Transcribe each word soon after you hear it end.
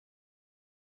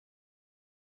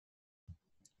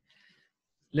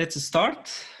Let's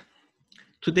start.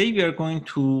 Today we are going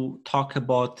to talk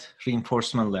about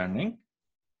reinforcement learning.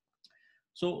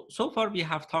 So far we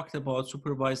have talked about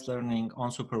supervised learning,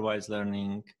 unsupervised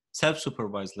learning,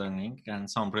 self-supervised learning, and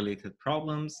some related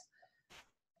problems.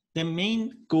 The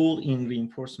main goal in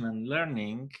reinforcement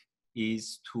learning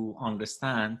is to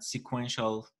understand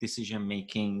sequential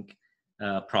decision-making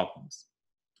problems.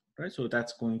 Right? So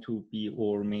that's going to be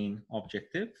our main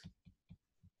objective,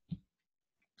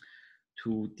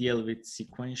 to deal with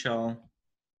sequential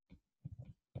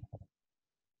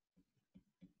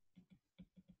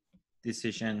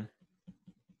decision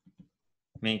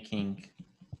making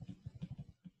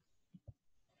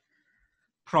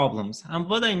problems. And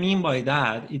what I mean by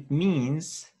that, it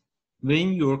means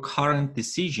when your current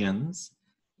decisions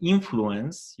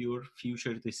influence your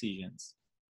future decisions.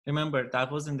 Remember,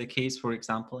 that wasn't the case, for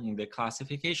example, in the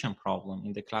classification problem.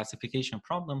 In the classification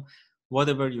problem,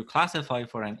 whatever you classify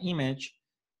for an image,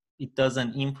 it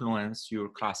doesn't influence your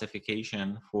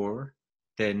classification for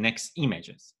the next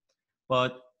images.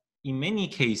 But in many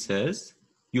cases,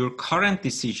 your current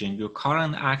decision, your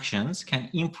current actions can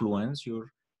influence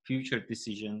your future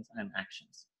decisions and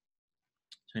actions.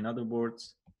 So in other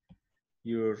words,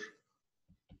 your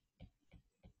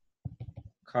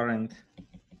current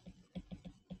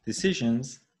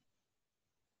decisions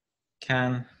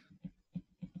can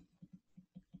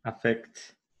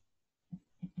affect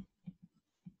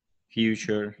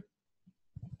future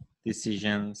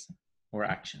decisions or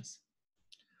actions.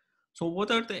 So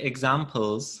what are the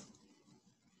examples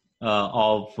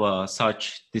of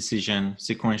such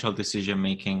sequential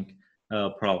decision-making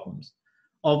problems?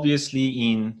 Obviously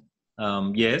in,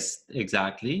 yes,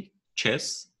 exactly,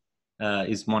 chess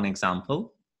is one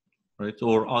example, right?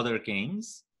 Or other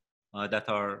games that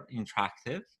are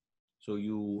interactive. So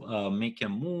you make a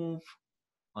move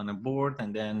on a board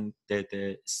and then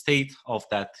the state of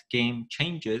that game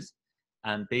changes.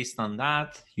 And based on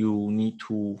that, you need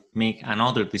to make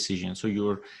another decision. So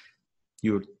your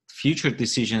future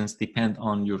decisions depend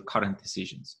on your current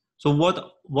decisions. So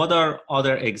what are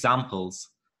other examples?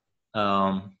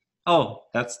 Oh,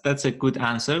 that's a good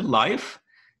answer. Life,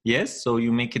 yes. So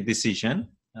you make a decision.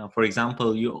 For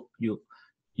example, you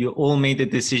all made a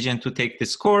decision to take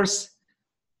this course,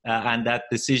 and that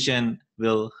decision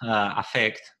will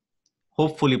affect,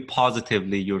 hopefully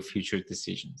positively, your future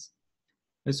decisions.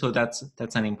 So that's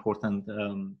an important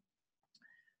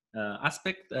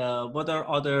aspect. What are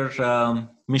other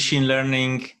machine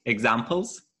learning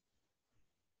examples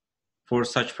for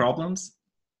such problems?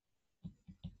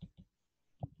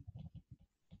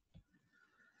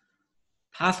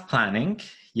 Path planning,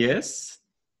 yes.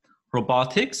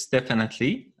 Robotics,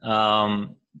 definitely.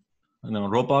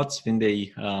 Robots, when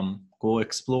they go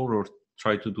explore or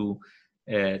try to do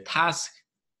a task,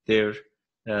 their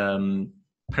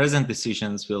present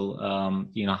decisions will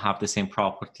have the same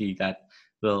property that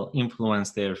will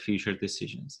influence their future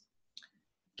decisions.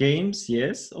 Games,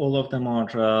 yes, all of them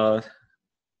are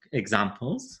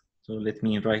examples. So let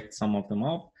me write some of them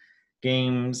up.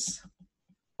 Games,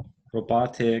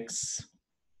 robotics,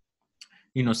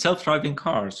 self-driving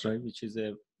cars, right? Which is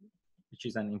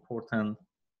an important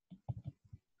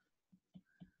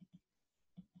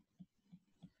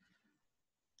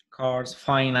cars,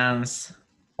 finance,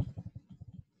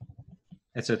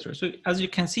 etc. So as you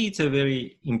can see, it's a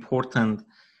very important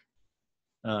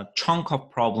chunk of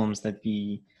problems that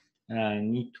we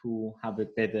need to have a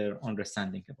better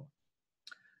understanding about.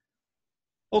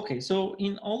 Okay, so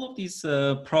in all of these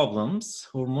problems,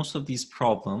 or most of these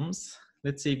problems,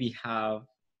 let's say we have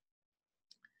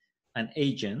an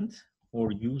agent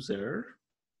or user,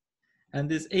 and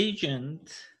this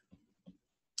agent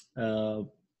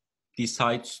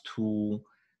decides to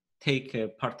take a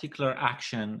particular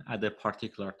action at a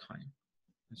particular time.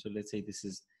 So let's say this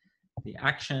is the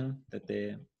action that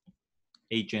the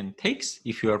agent takes.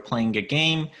 If you are playing a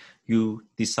game, you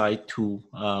decide to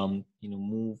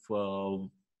move one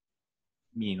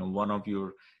of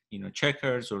your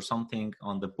checkers or something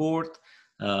on the board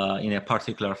in a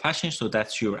particular fashion. So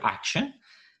that's your action,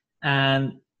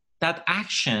 and that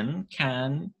action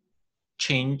can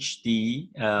change the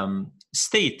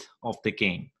state of the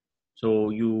game. So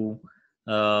you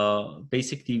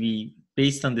basically,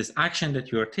 based on this action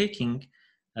that you are taking,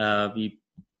 we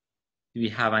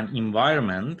have an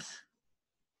environment.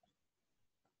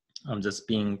 I'm just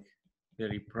being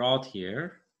very broad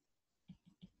here.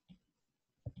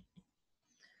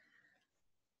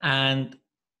 And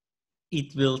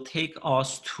it will take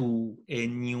us to a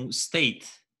new state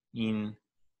in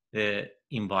the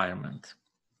environment.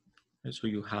 So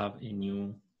you have a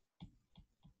new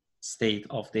state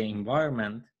of the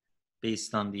environment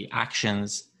based on the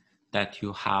actions that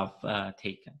you have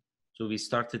taken. So we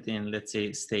started in, let's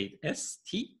say, state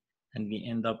st, and we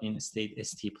end up in state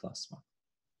st plus 1.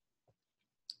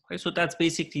 Okay, so that's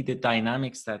basically the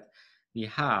dynamics that we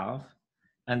have.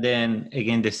 And then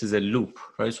again, this is a loop,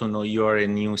 right? So now you're a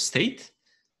new state,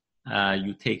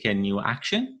 you take a new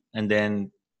action, and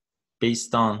then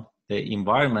based on the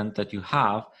environment that you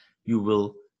have, you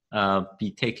will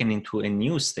be taken into a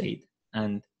new state,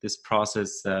 and this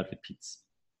process repeats.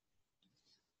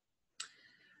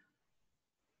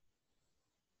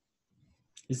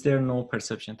 Is there no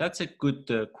perception? That's a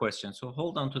good question. So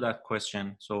hold on to that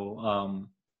question. So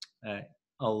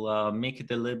I'll make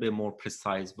it a little bit more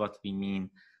precise what we mean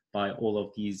by all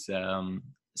of these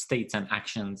states and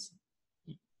actions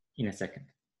in a second.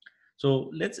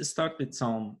 So let's start with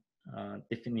some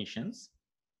definitions.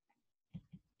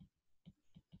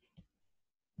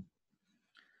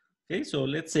 Okay, so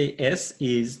let's say S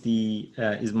is the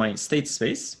is my state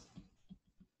space.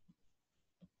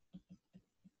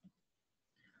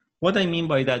 What I mean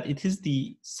by that, it is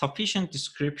the sufficient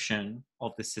description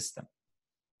of the system.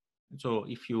 So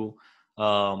if you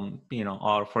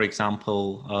are, for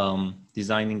example,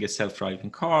 designing a self-driving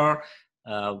car,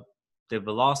 the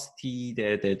velocity,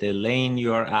 the lane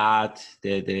you're at,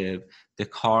 the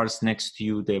cars next to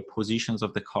you, the positions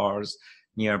of the cars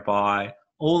nearby,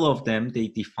 all of them, they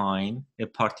define a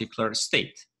particular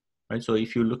state, right? So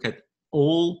if you look at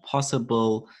all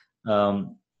possible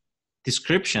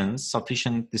descriptions,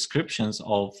 sufficient descriptions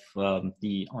of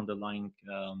the underlying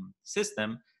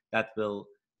system, that will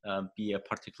be a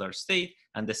particular state,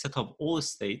 and the set of all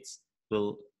states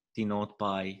will denote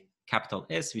by capital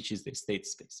S, which is the state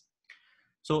space.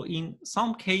 So in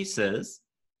some cases,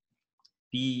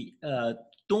 we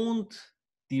don't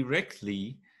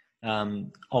directly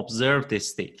observe this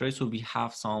state, right? So we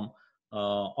have some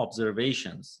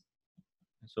observations.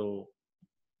 So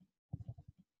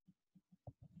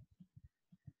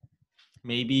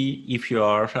maybe if you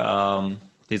are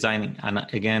designing, and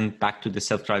again, back to the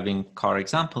self-driving car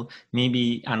example,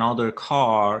 maybe another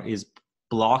car is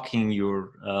blocking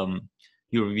your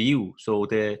view. So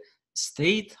the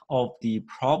state of the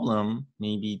problem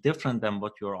may be different than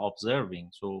what you're observing.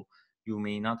 So you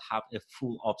may not have a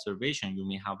full observation, you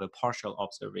may have a partial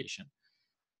observation.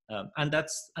 And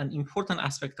that's an important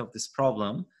aspect of this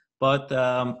problem, but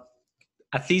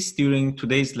at least during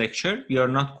today's lecture, we are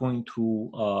not going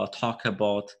to talk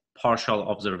about partial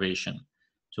observation.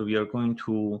 So we are going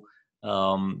to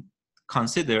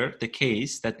consider the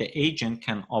case that the agent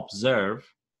can observe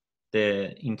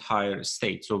the entire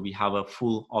state. So we have a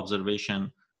full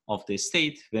observation of the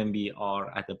state when we are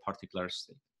at a particular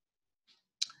state.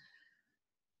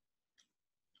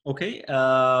 Okay,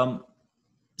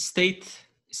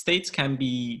 states can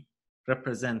be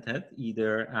represented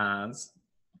either as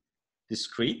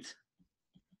discrete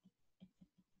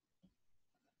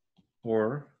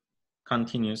or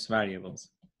continuous variables.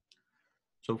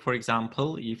 So for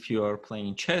example, if you are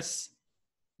playing chess,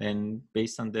 then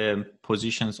based on the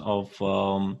positions of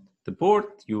the board,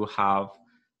 you have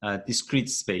a discrete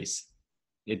space.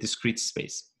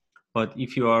 But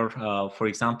if you are, for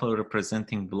example,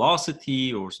 representing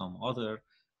velocity or some other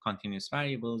continuous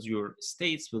variables, your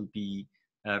states will be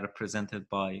represented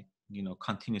by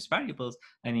continuous variables.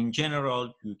 And in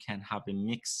general, you can have a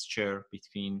mixture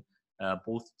between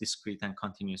both discrete and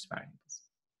continuous variables.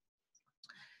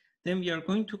 Then we are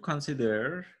going to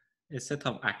consider a set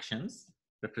of actions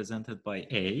represented by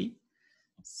A,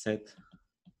 set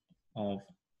of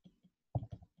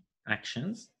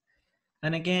actions.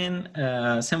 And again,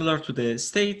 similar to the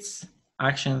states,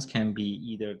 actions can be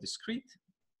either discrete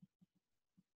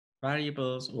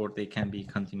variables or they can be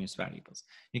continuous variables.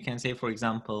 You can say, for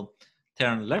example,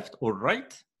 turn left or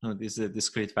right. No, this is a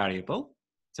discrete variable.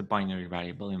 It's a binary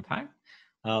variable, in fact.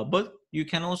 But you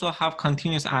can also have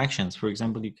continuous actions. For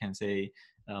example, you can say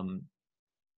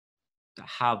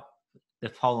have the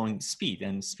following speed,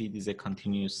 and speed is a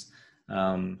continuous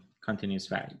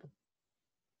variable.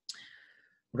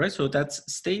 Right, so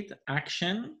that's state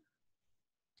action.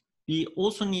 We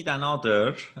also need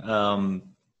another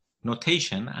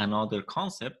notation, another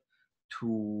concept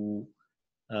to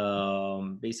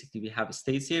basically we have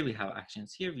states here, we have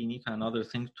actions here. We need another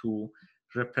thing to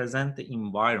represent the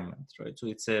environment, right? So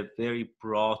it's a very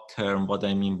broad term, what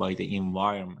I mean by the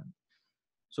environment.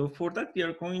 So for that, we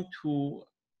are going to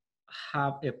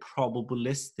have a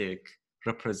probabilistic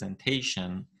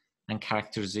representation and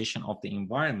characterization of the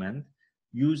environment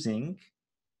using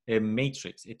a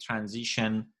matrix, a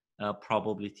transition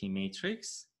probability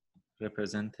matrix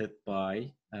represented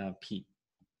by P.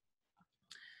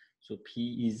 So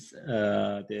P is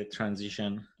the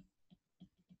transition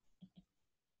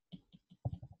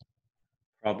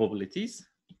probabilities,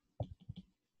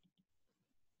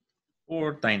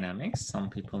 or dynamics, some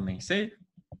people may say.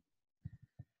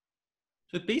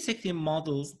 So it basically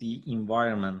models the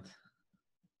environment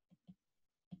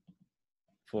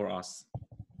for us.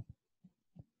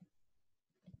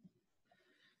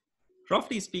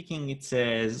 Roughly speaking, it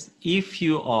says if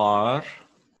you are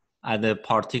at a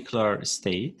particular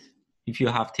state, if you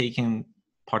have taken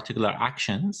particular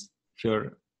actions, if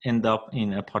you end up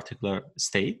in a particular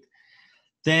state,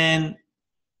 then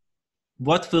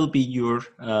what will be your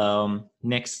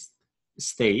next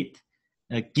state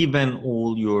given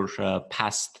all your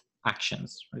past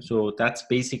actions? Right? So that's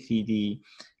basically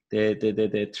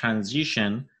the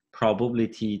transition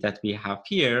probability that we have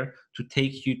here to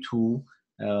take you to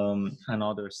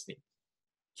another state.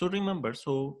 So remember,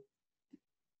 so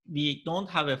we don't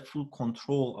have a full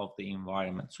control of the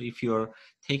environment. So if you're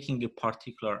taking a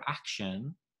particular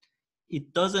action,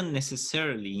 it doesn't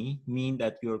necessarily mean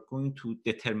that you're going to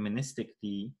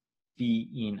deterministically be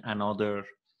in another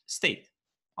state.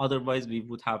 Otherwise, we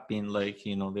would have been like,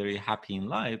 very happy in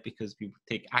life because we would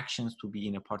take actions to be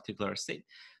in a particular state.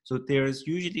 So there's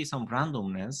usually some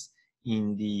randomness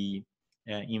in the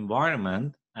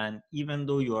environment. And even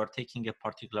though you are taking a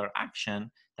particular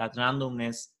action, that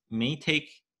randomness may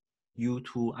take you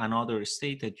to another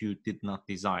state that you did not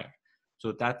desire.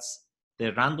 So that's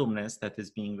the randomness that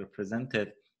is being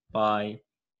represented by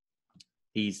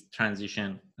these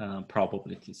transition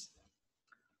probabilities.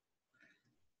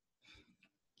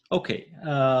 Okay,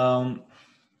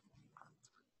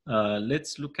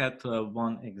 let's look at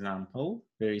one example,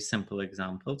 very simple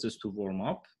example, just to warm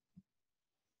up.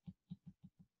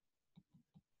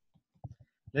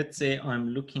 Let's say I'm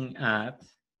looking at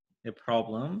a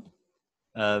problem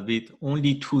with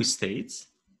only two states,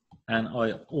 and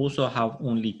I also have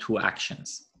only two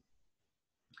actions.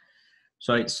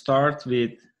 So I start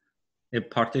with a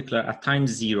particular, at time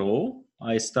 0,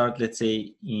 I start, let's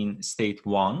say, in state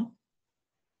 1,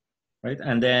 right?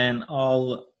 And then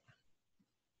I'll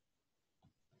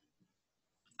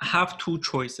have two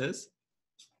choices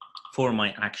for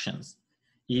my actions.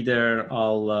 Either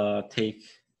I'll take,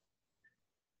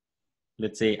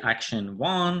 let's say, action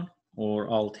 1,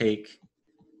 or I'll take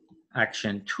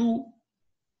action 2.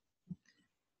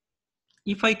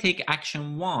 If I take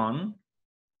action 1,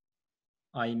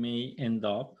 I may end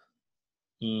up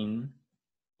in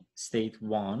state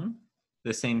 1,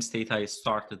 the same state I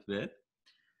started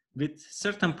with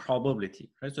certain probability,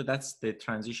 right? So that's the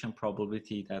transition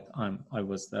probability that I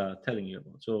was telling you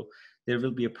about. So there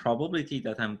will be a probability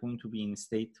that I'm going to be in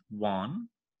state 1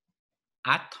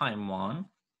 at time 1,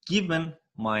 given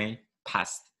my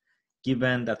past,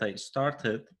 given that I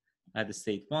started at the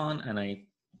state 1 and I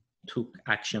took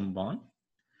action 1.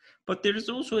 But there is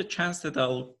also a chance that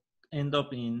I'll end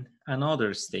up in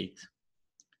another state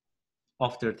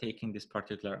after taking this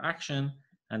particular action,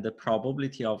 and the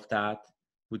probability of that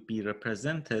would be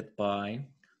represented by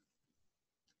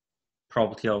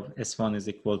probability of S1 is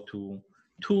equal to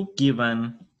 2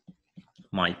 given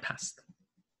my past.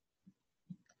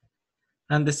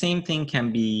 And the same thing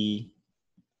can be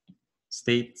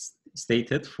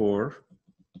stated for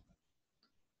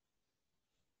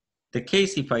the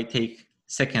case if I take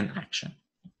second action.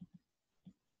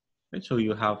 Right? So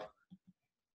you have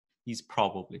these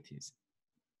probabilities.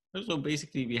 So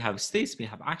basically we have states, we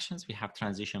have actions, we have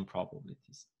transition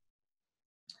probabilities.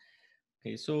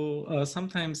 Okay, so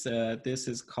sometimes this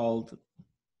is called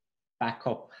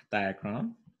backup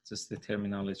diagram. Just the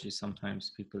terminology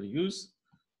sometimes people use.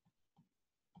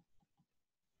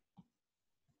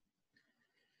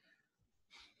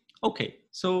 Okay,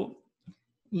 so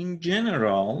in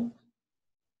general,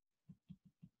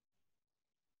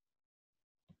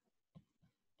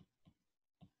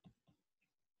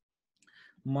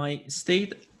 my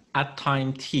state at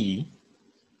time t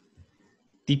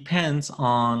depends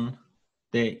on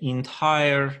the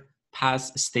entire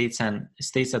past states and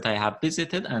states that I have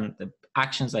visited and the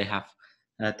actions I have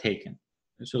taken.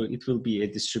 So it will be a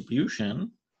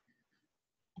distribution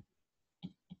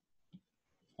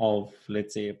of,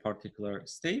 let's say, a particular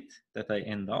state that I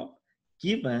end up,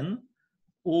 given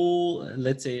all,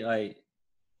 let's say I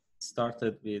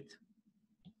started with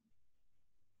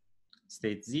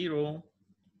state 0,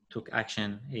 took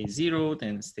action A0,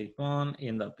 then state 1,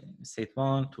 end up in state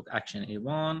 1, took action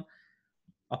A1,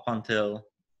 up until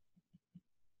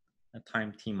a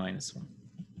time t minus 1.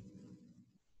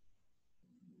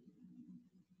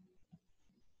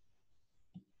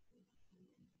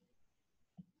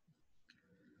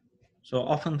 So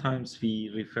oftentimes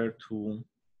we refer to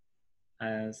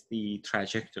as the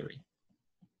trajectory,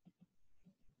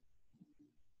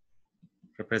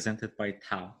 represented by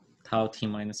tau. tau t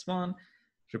minus 1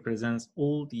 represents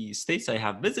all the states I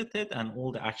have visited and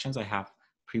all the actions I have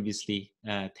previously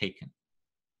taken.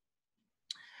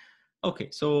 Okay,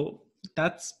 so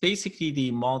that's basically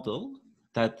the model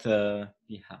that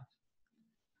we have.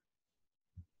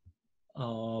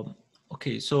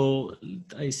 Okay, so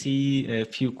I see a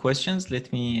few questions.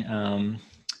 Let me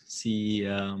see.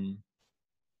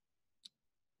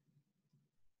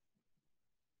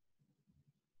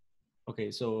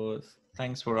 Okay, so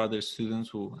thanks for other students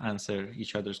who answer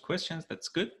each other's questions. That's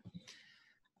good.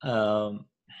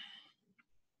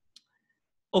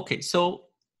 Okay, so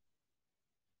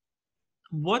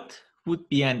what would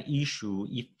be an issue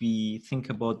if we think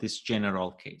about this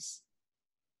general case?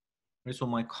 Right, so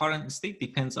my current state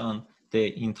depends on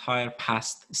the entire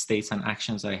past states and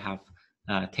actions I have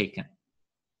taken.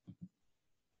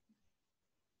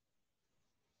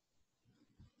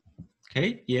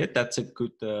 Okay, yeah, that's a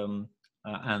good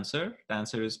answer. The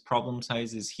answer is problem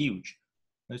size is huge.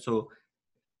 Right? So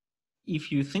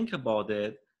if you think about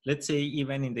it, let's say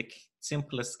even in the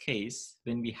simplest case,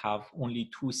 when we have only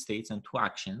two states and two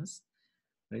actions,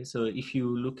 right? So if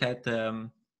you look at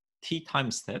t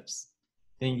time steps,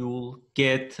 then you'll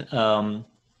get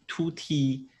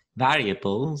 2t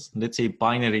variables, let's say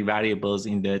binary variables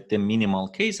in the minimal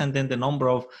case, and then the number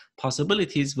of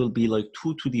possibilities will be like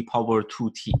 2 to the power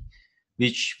 2t,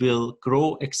 which will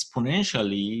grow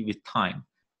exponentially with time.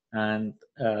 And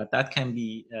that can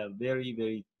be a very,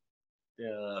 very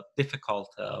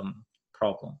difficult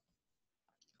problem,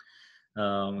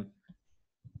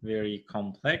 very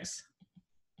complex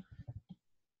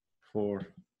for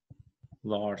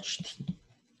large T.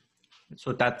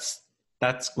 So that's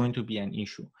going to be an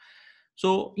issue.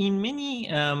 So in many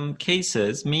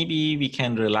cases, maybe we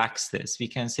can relax this. We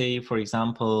can say, for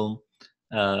example,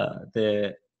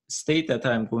 the state that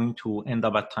I'm going to end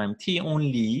up at time t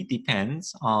only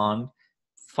depends on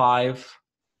five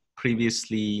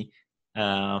previously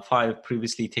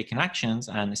taken actions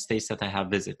and states that I have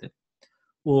visited.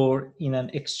 Or in an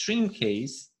extreme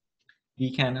case,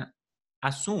 we can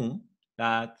assume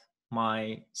that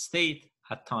my state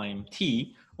at time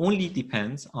t only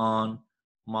depends on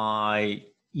my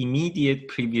immediate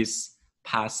previous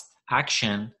past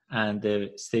action and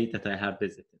the state that I have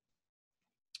visited.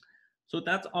 So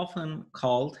that's often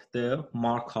called the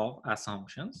Markov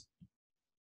assumptions.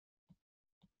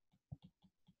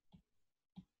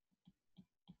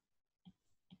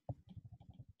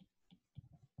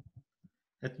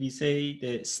 That we say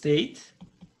the state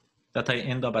that I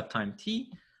end up at time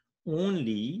t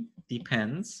only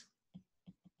depends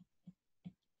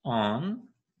on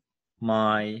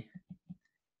my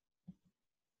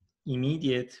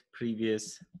immediate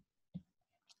previous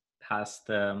past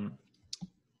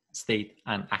state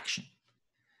and action.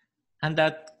 And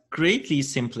that greatly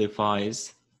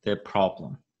simplifies the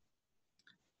problem,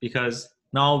 because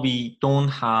now we don't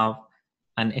have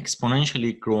an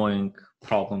exponentially growing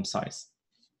problem size.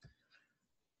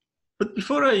 But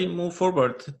before I move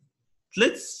forward,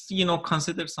 let's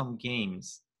consider some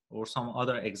games or some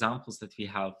other examples that we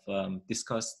have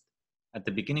discussed at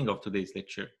the beginning of today's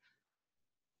lecture.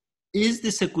 Is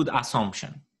this a good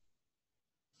assumption?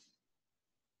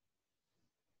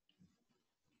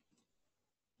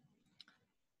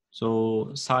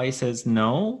 So Sai says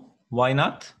no. Why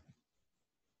not?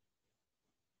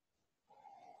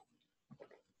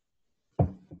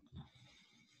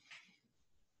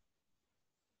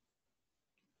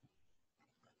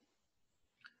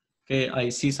 Okay, I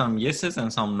see some yeses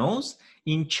and some nos.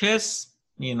 In chess,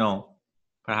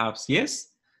 perhaps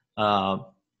yes,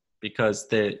 because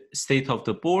the state of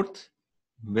the board,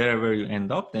 wherever you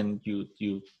end up, then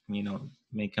you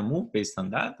make a move based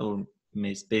on that, or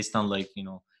based on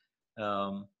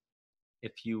a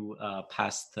few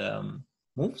past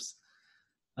moves.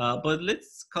 But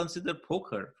let's consider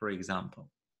poker, for example,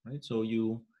 right? So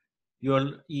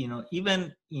you're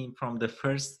even from the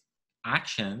first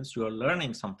actions, you're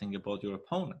learning something about your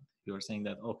opponent. You're saying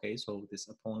that, okay, so this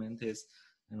opponent is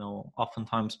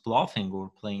oftentimes bluffing or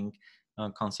playing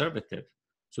conservative.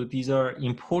 So these are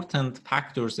important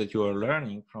factors that you are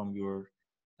learning from your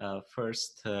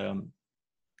first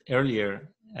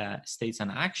earlier states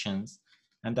and actions,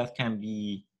 and that can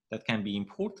be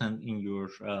important in your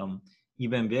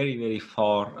even very, very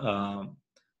far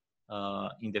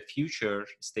in the future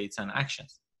states and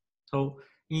actions. So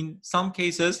in some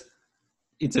cases,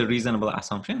 it's a reasonable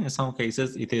assumption. In some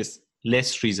cases, it is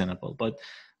less reasonable. But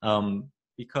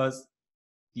because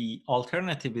the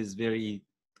alternative is very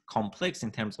complex in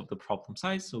terms of the problem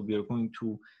size, so we are going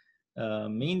to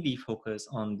mainly focus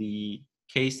on the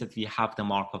case that we have the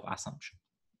Markov assumption.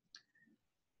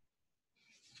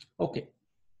 Okay.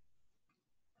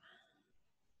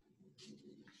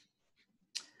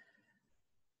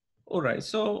 All right,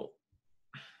 so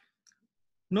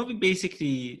now we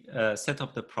basically set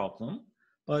up the problem,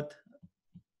 but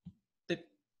the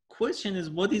question is,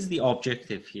 what is the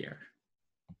objective here?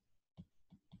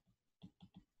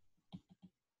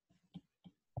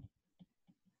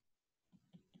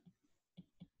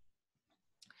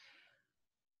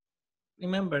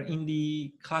 Remember, in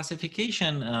the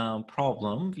classification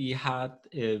problem, we had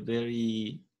a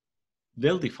very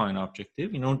well-defined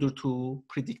objective in order to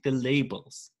predict the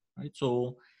labels, right?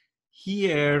 So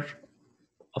here,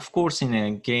 of course, in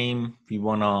a game, we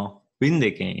want to win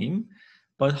the game,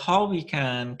 but how we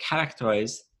can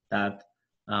characterize that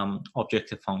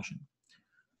objective function.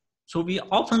 So we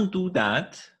often do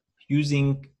that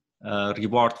using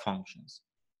reward functions.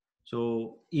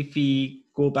 So if we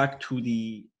go back to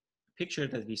the picture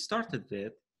that we started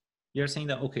with, we are saying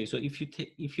that, okay, so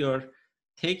if you're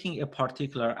taking a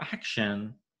particular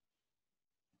action,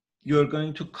 you're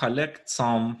going to collect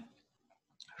some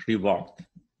reward.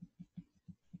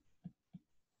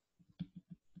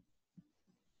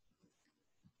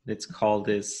 Let's call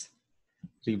this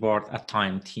reward at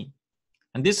time t.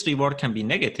 And this reward can be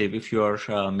negative if you're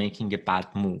making a bad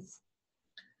move.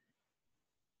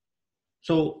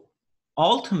 So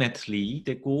ultimately,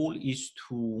 the goal is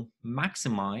to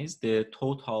maximize the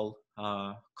total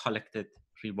collected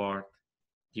reward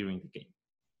during the game.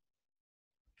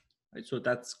 Right? So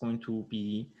that's going to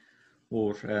be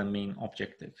our main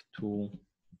objective, to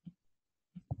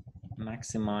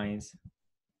maximize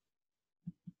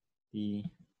the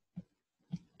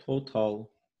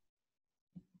total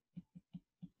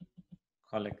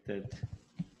collected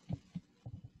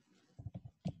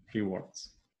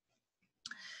rewards.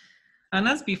 And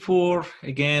as before,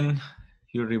 again,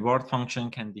 your reward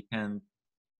function can depend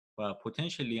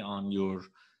potentially on your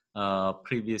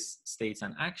previous states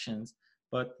and actions,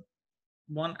 but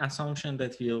one assumption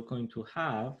that we are going to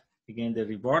have, again, the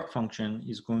reward function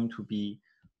is going to be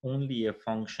only a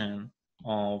function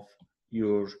of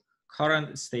your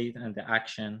current state and the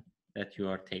action that you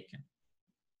are taking.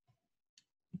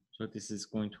 So this is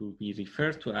going to be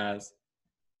referred to as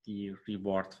the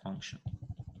reward function.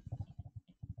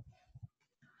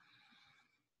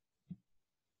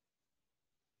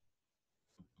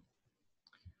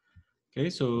 Okay,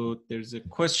 so there's a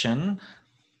question.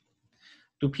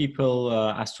 Do people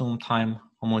assume time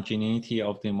homogeneity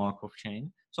of the Markov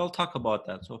chain? So I'll talk about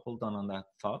that. So hold on that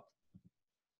thought.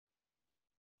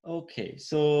 Okay,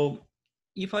 so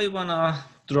if I wanna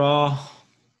draw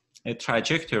a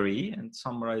trajectory and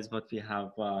summarize what we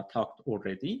have talked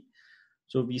already.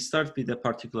 So we start with a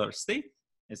particular state,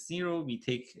 S0, we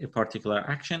take a particular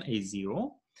action,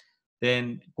 A0,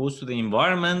 then goes to the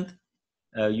environment,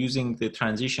 using the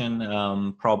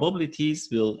transition probabilities,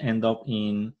 will end up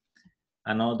in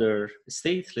another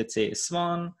state, let's say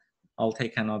S1, I'll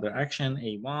take another action,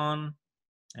 A1,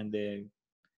 and the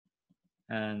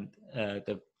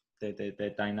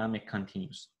dynamic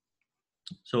continues.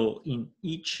 So in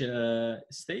each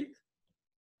state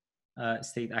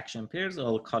action pairs,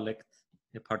 I'll collect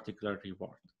a particular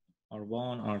reward,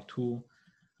 R1, R2,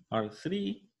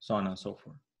 R3, so on and so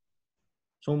forth.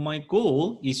 So my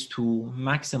goal is to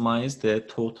maximize the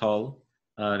total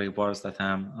rewards that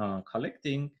I'm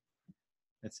collecting.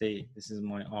 Let's say this is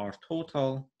my R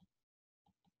total,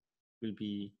 will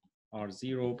be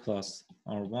R0 plus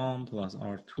R1 plus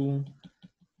R2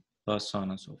 plus so on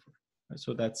and so forth.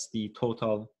 So that's the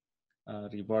total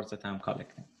rewards that I'm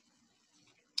collecting.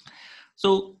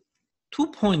 So 2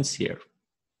 points here.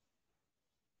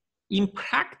 In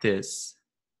practice,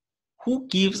 who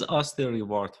gives us the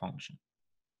reward function?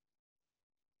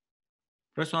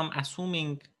 First, I'm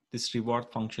assuming this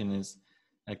reward function is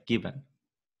a given,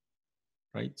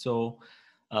 right? So,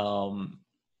 so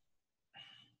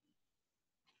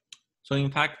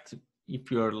in fact, if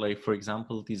you're like, for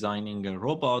example, designing a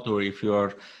robot, or if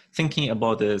you're thinking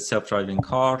about a self-driving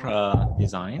car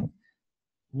design,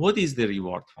 what is the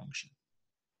reward function?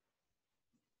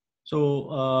 So,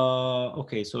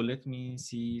 okay, so let me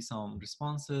see some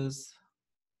responses.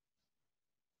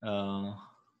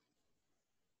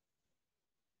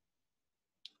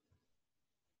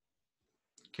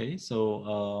 Okay,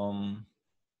 so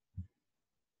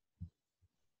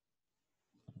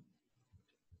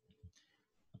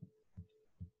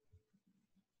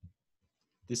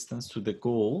distance to the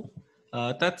goal.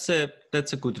 That's a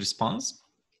good response.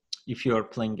 If you are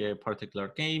playing a particular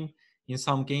game, in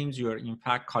some games you are in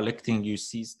fact collecting, you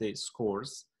see the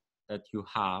scores that you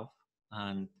have,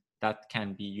 and that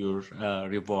can be your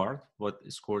reward, what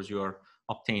scores you are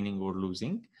obtaining or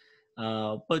losing.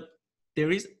 But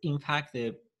there is in fact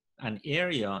an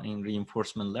area in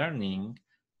reinforcement learning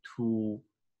to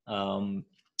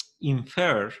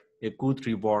infer a good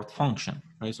reward function,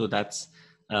 right? So that's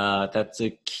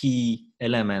a key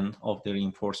element of the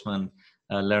reinforcement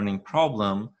learning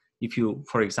problem. If you,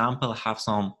 for example, have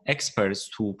some experts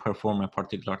to perform a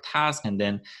particular task, and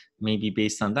then maybe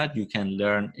based on that, you can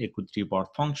learn a good reward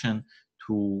function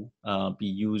to be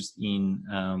used in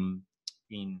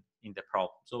the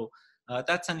problem. So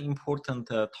that's an important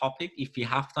topic. If we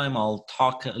have time, I'll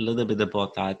talk a little bit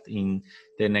about that in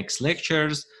the next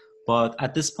lectures. But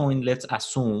at this point, let's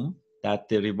assume that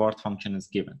the reward function is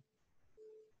given.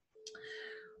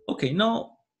 Okay,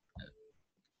 now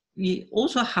we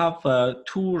also have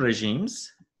two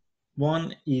regimes.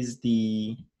 One is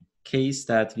the case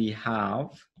that we have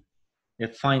a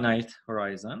finite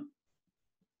horizon.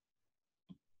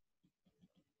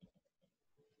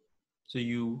 So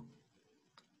you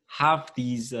have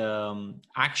these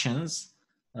actions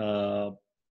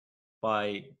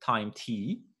by time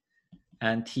t,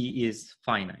 and t is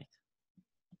finite.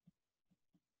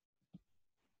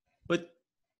 But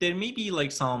there may be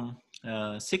like some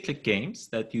cyclic games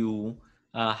that you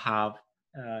have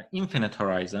infinite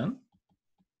horizon.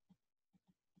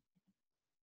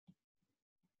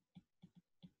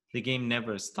 The game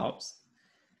never stops.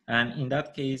 And in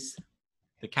that case,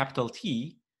 the capital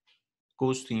T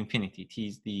goes to infinity. T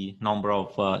is the number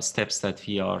of steps that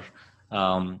we are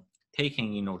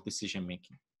taking in our decision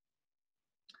making.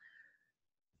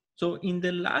 So in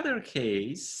the latter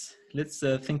case, let's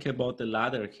think about the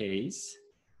latter case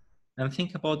and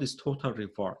think about this total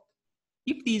reward.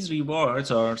 If these rewards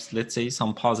are, let's say,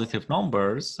 some positive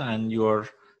numbers, and you're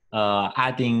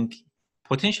adding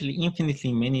potentially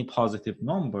infinitely many positive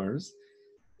numbers,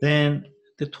 then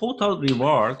the total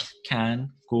reward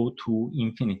can go to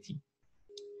infinity.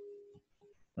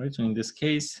 Right? So in this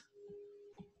case,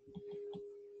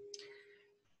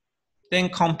 then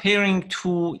comparing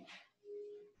two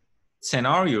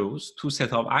scenarios, two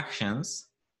set of actions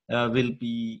will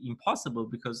be impossible,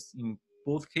 because in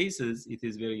both cases, it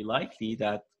is very likely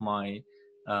that my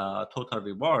total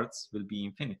rewards will be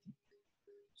infinity.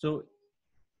 So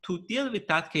to deal with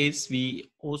that case,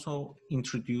 we also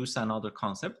introduce another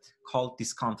concept called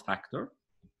discount factor.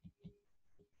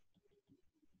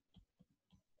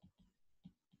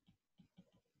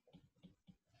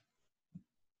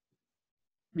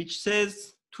 Which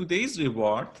says today's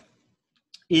reward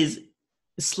is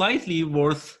slightly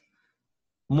worth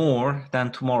more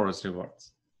than tomorrow's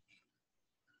rewards.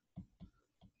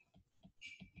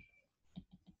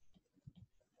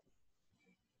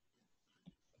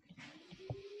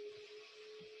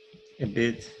 A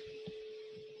bit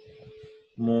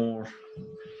more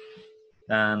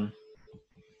than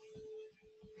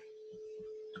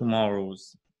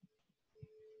tomorrow's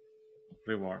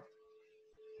reward.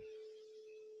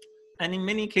 And in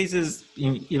many cases,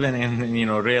 even in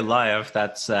real life,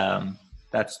 that's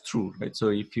true, right? So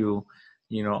if you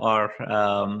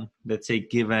are let's say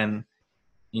given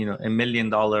 $1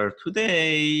 million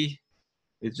today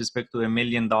with respect to $1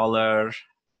 million,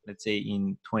 let's say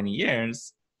in 20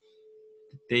 years,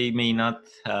 they may not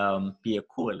be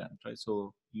equivalent, right?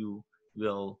 So you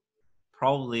will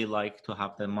probably like to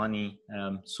have the money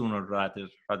sooner rather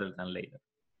than later.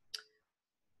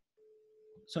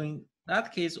 So in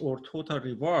that case, our total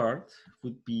reward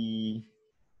would be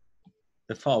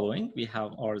the following. We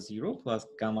have R0 plus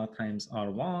gamma times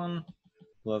R1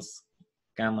 plus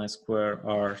gamma square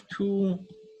R2,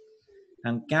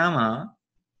 and gamma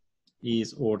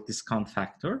is our discount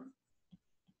factor,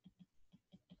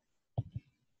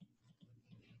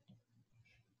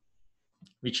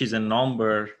 which is a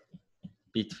number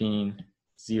between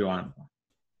 0 and 1.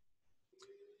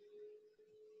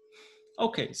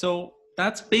 Okay, so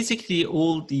that's basically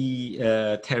all the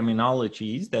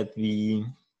terminologies that we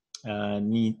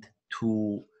need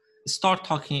to start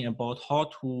talking about how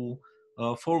to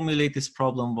formulate this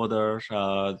problem, what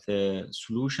are the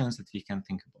solutions that we can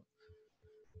think about.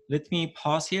 Let me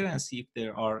pause here and see if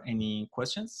there are any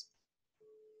questions.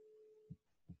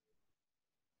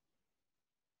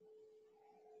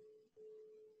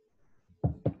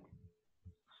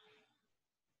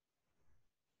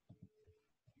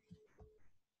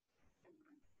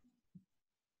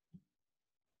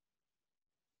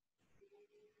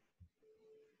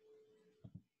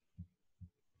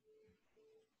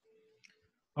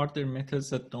 Are there methods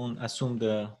that don't assume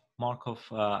the Markov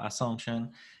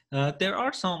assumption? There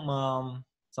are some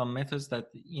methods that,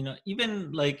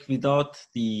 even like without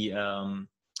the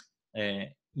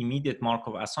immediate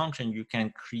Markov assumption, you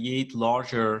can create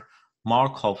larger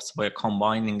Markovs by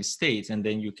combining states, and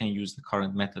then you can use the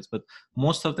current methods. But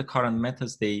most of the current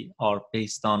methods, they are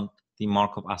based on the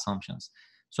Markov assumptions.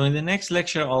 So in the next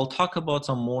lecture, I'll talk about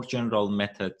some more general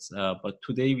methods, but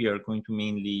today we are going to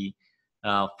mainly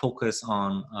focus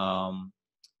on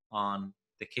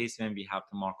the case when we have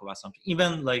the Markov assumption.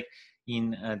 Even like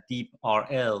in deep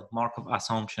RL, Markov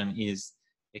assumption is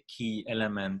a key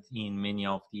element in many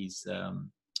of these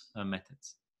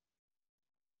methods.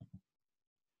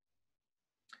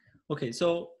 Okay,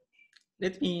 so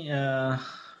let me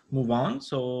move on.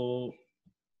 So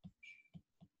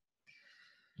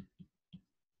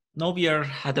now we are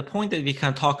at the point that we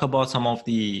can talk about some of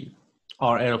the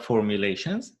RL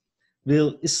formulations.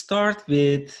 We'll start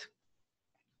with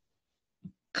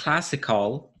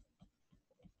classical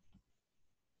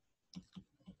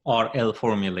RL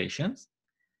formulations.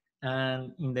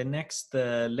 And in the next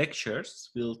lectures,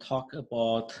 we'll talk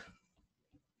about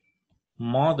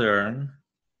modern,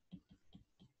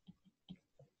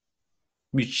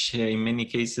 which in many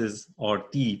cases are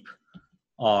deep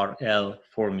RL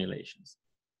formulations.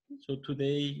 So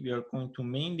today we are going to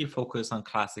mainly focus on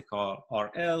classical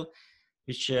RL,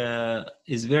 which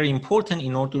is very important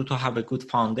in order to have a good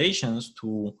foundations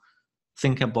to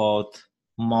think about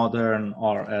modern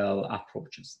RL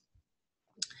approaches.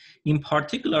 In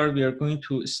particular, we are going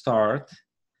to start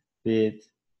with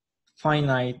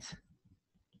finite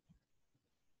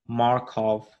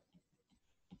Markov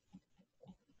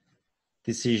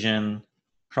decision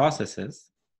processes,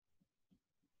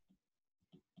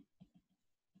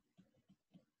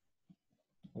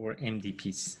 or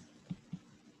MDPs.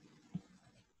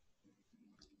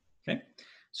 Okay,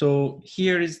 so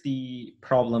here is the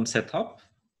problem setup.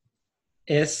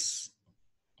 S,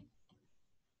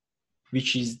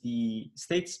 which is the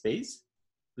state space,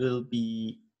 will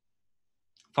be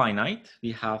finite.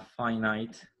 We have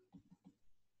finite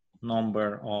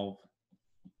number of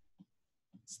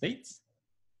states.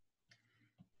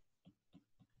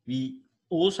 We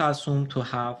also assume to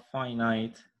have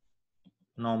finite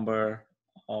number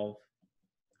of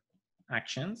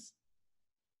actions.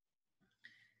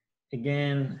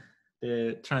 Again,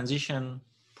 the transition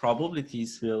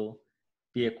probabilities will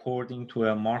be according to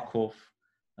a Markov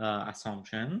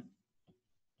assumption.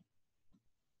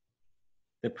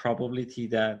 The probability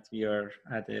that we are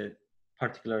at a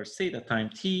particular state at time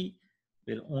t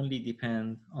will only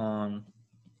depend on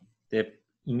the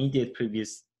immediate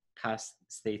previous past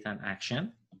state and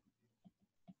action.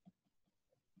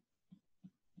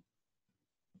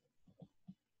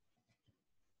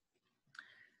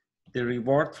 The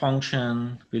reward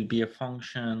function will be a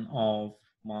function of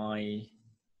my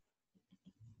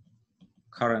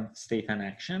current state and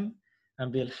action,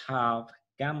 and we'll have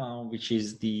gamma, which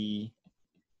is the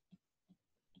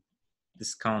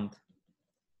discount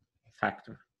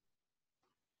factor.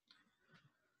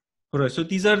 All right, so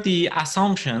these are the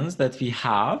assumptions that we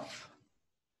have,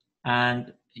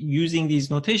 and using these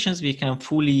notations, we can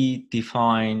fully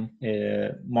define a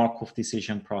Markov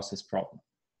decision process problem.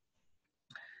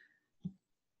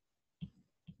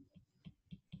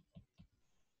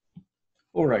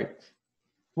 All right,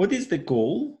 what is the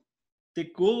goal? The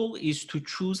goal is to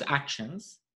choose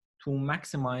actions to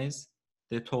maximize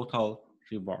the total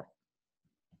reward.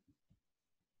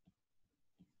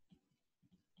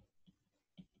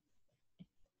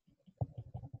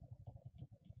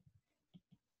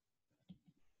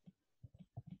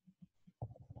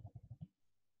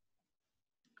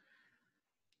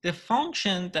 The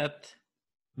function that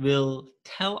will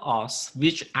tell us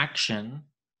which action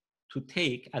to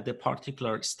take at a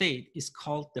particular state is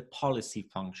called the policy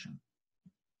function.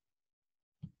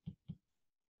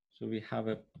 So we have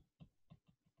a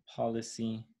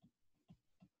policy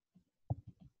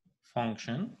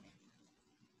function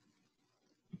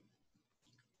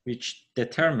which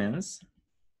determines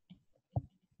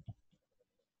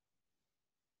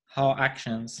how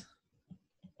actions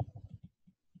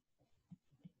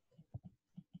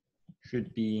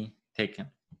should be taken.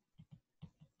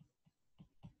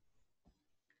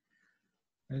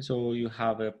 And so you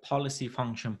have a policy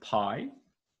function pi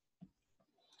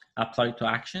applied to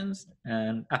actions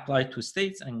and applied to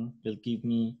states, and will give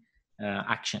me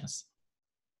actions.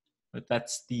 But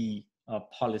that's the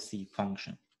policy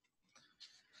function.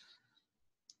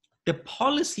 The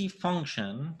policy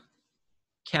function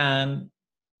can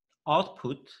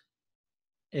output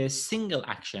a single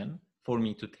action for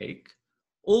me to take,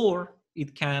 or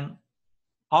it can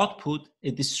output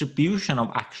a distribution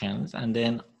of actions, and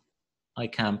then I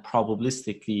can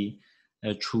probabilistically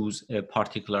choose a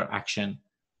particular action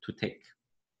to take.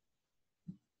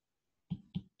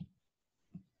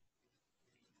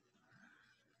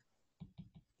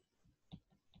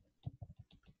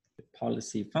 The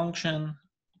policy function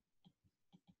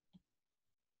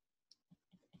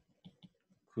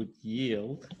could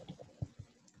yield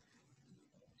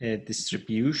a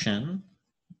distribution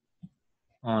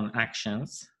on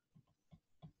actions,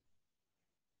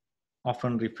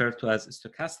 often referred to as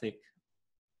stochastic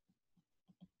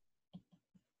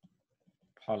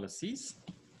policies,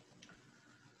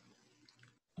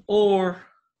 or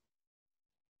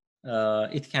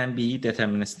it can be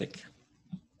deterministic.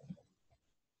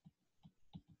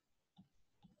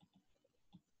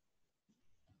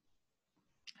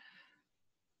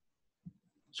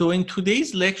 So in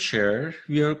today's lecture,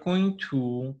 we are going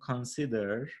to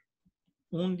consider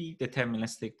only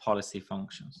deterministic policy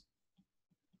functions.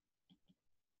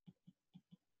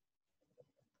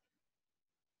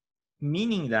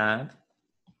 Meaning that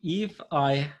if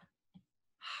I'm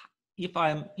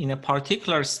in a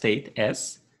particular state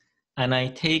S, and I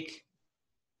take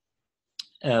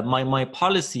my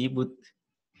policy would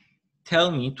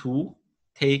tell me to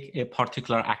take a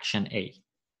particular action A.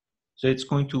 So it's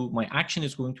going to, my action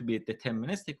is going to be a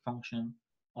deterministic function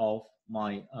of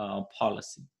my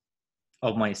policy,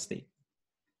 of my state.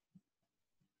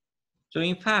 So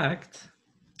in fact,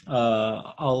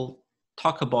 I'll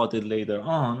talk about it later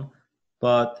on,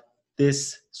 but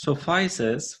this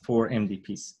suffices for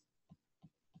MDPs.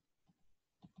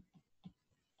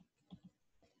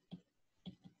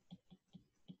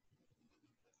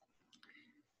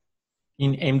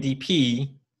 In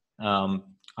MDP,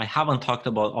 I haven't talked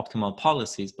about optimal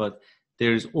policies, but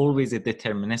there's always a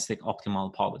deterministic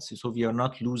optimal policy. So we are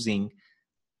not losing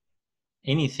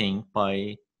anything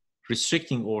by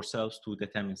restricting ourselves to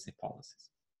deterministic policies.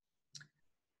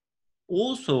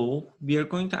 Also, we are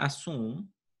going to assume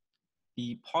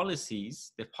the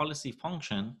policies, the policy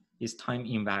function is time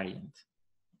invariant.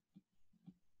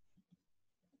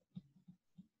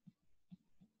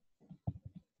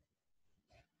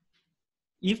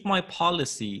 If my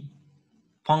policy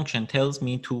function tells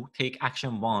me to take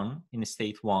action 1 in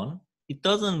state 1, it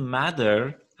doesn't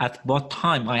matter at what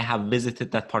time I have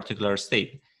visited that particular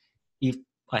state. If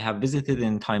I have visited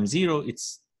in time 0,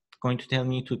 it's going to tell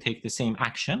me to take the same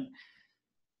action,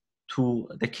 to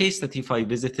the case that if I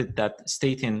visited that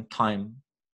state in time,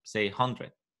 say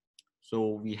 100.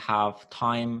 So we have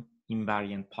time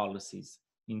invariant policies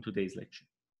in today's lecture.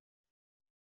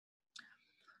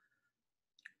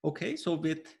 Okay, so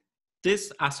with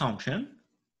this assumption,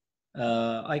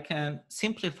 I can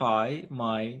simplify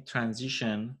my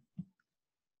transition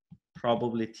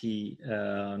probability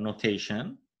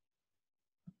notation.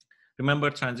 Remember,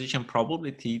 transition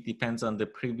probability depends on the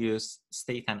previous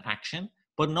state and action,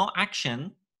 but no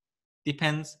action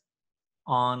depends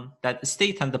on that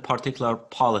state and the particular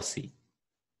policy.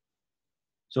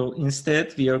 So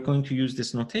instead, we are going to use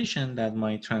this notation that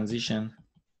my transition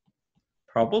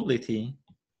probability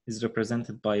is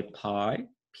represented by pi,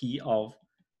 p of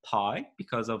pi,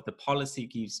 because of the policy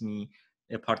gives me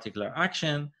a particular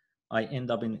action. I end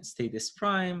up in state S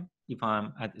prime if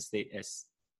I'm at state S.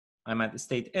 I'm at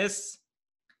state S,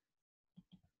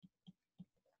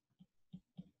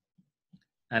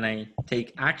 and I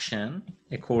take action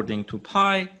according to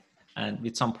pi, and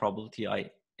with some probability, I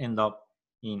end up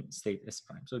in state S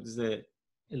prime. So this is a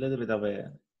little bit of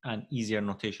an easier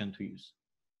notation to use.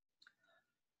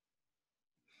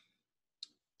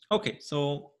 Okay,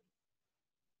 so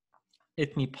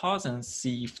let me pause and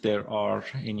see if there are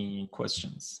any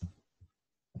questions.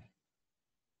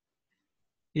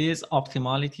 Is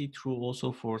optimality true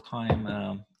also for time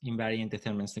invariant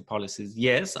deterministic policies?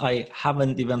 Yes, I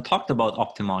haven't even talked about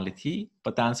optimality,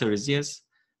 but the answer is yes.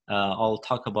 I'll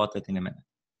talk about that in a minute.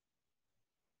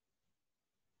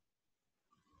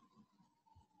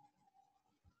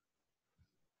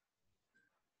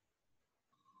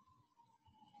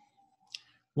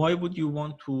 Why would you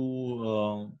want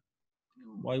to?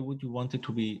 Why would you want it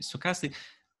to be stochastic?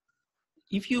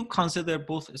 If you consider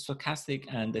both stochastic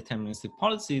and deterministic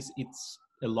policies, it's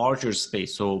a larger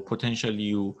space. So potentially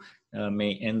you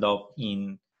may end up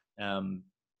in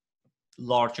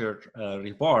larger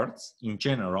rewards in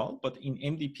general, but in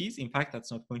MDPs, in fact,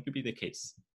 that's not going to be the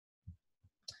case.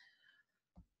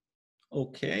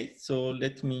 Okay, so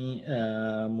let me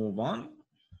move on.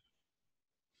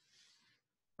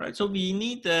 Right, so we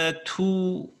need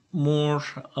 2 more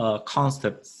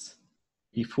concepts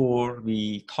before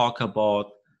we talk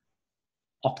about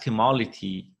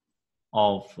optimality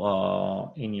of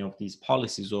any of these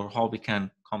policies, or how we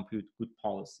can compute good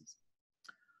policies.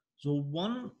 So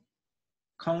one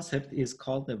concept is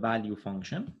called the value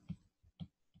function.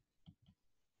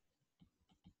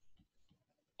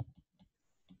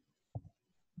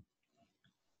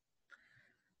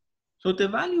 So the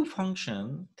value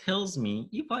function tells me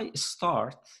if I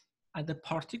start at a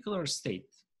particular state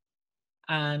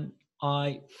and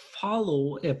I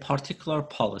follow a particular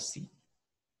policy,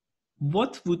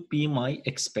 what would be my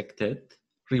expected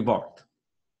reward?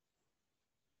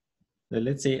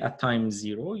 Let's say at time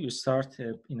 0, you start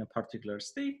in a particular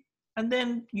state, and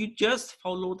then you just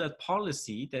follow that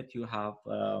policy that you have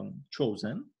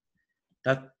chosen.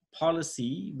 That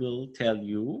policy will tell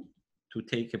you to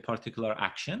take a particular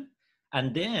action,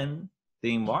 and then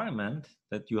the environment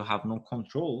that you have no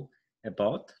control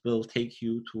about will take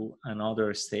you to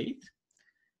another state,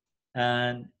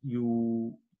 and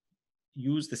you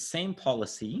use the same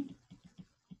policy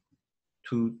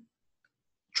to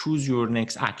choose your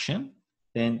next action.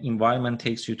 Then environment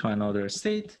takes you to another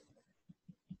state,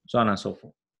 so on and so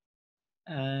forth.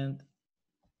 And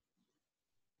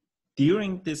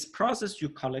during this process, you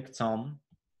collect some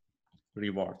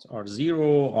rewards,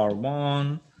 R0,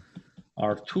 R1,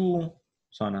 R2,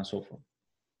 so on and so forth.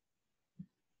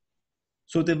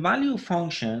 So the value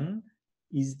function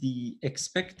is the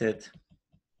expected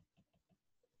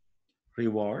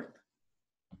reward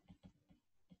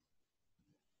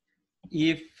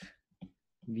if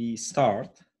we start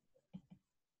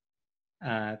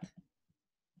at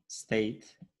state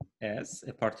S,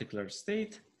 a particular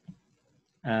state,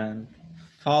 and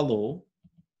follow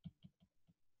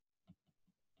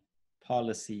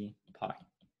policy pi.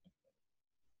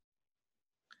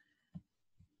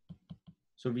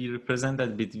 So we represent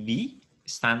that with V,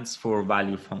 stands for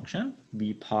value function.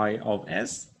 V pi of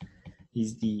S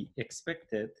is the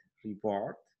expected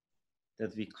reward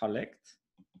that we collect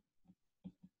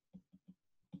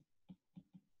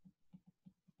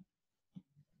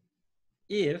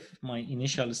if my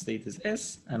initial state is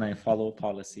S and I follow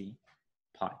policy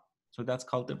pi. So that's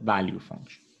called the value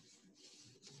function.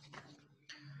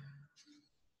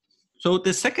 So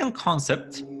the second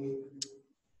concept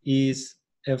is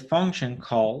a function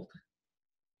called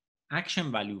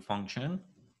action value function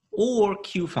or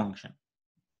Q function.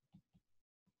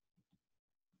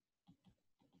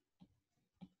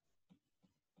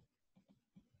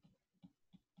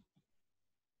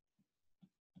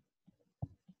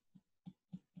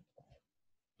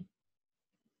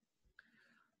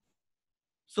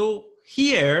 So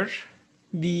here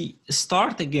we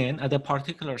start again at a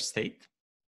particular state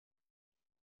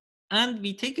and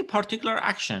we take a particular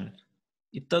action.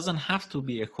 It doesn't have to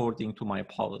be according to my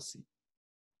policy.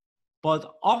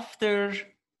 But after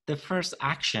the first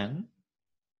action,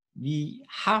 we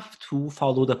have to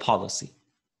follow the policy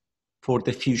for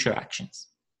the future actions.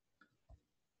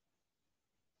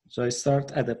 So I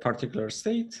start at a particular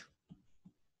state.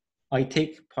 I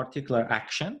take particular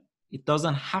action. It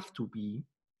doesn't have to be,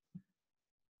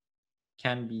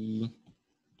 can be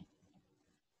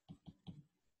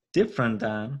different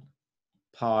than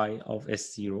pi of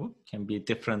S0, can be a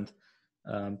different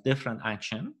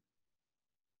action.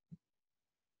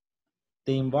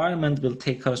 The environment will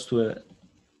take us to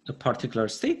a particular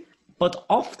state, but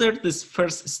after this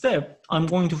first step, I'm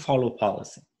going to follow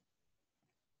policy.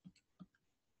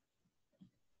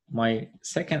 My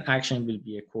second action will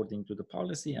be according to the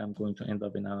policy. I'm going to end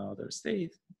up in another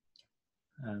state,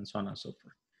 and so on and so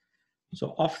forth.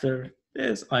 So after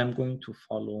this, I'm going to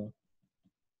follow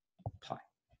pi.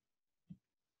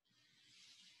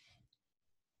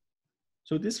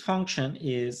 So this function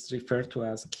is referred to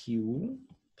as Q,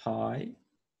 pi,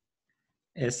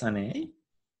 S and A,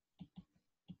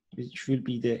 which will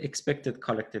be the expected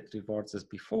collected rewards as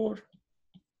before,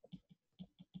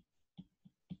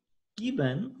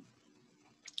 given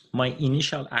my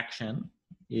initial action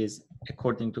is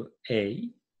according to A,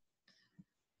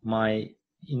 my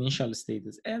initial state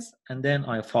is S, and then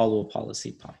I follow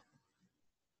policy pi.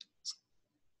 It's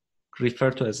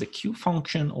referred to as a Q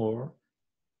function or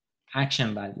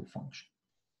action value function.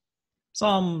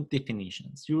 Some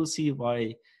definitions. You will see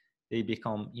why they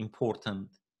become important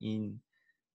in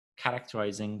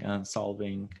characterizing and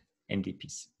solving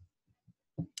MDPs.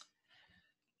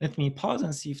 Let me pause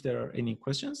and see if there are any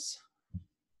questions.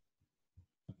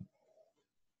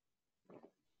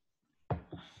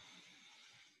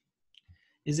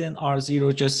 Isn't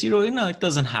R0 just 0? No, it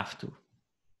doesn't have to.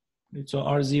 So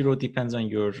R0 depends on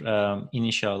your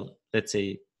initial, let's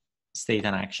say, state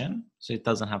and action. So it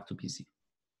doesn't have to be 0.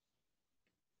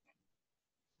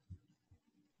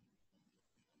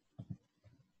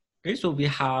 Okay, so we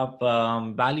have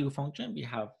value function. We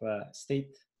have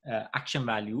state action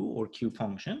value or Q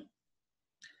function.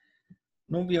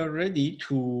 Now we are ready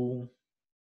to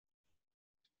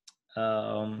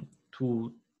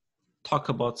talk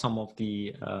about some of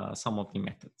the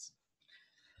methods.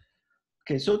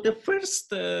 Okay, so the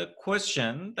first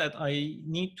question that I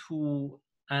need to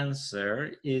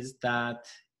answer is that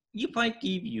if I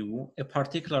give you a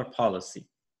particular policy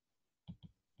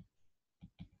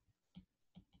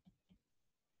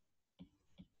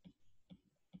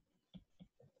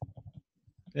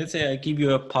Let's say I give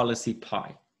you a policy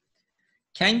pi.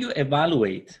 Can you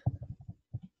evaluate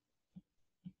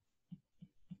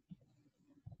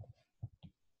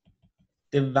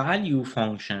the value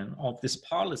function of this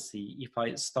policy if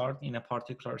I start in a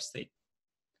particular state?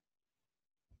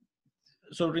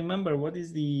 So remember, what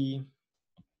is the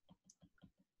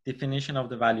definition of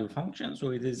the value function?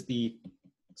 So it is the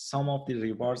sum of the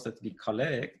rewards that we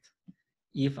collect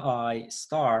if I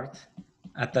start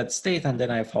at that state and then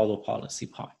I follow policy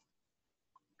pi.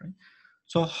 Right?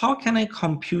 So how can I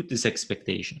compute this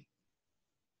expectation?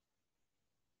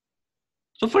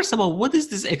 So first of all, what is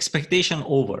this expectation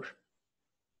over?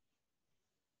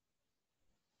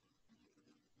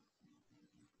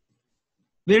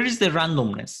 Where is the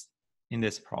randomness in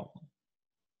this problem?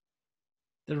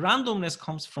 The randomness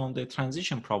comes from the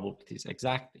transition probabilities,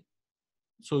 exactly.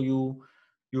 So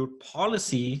your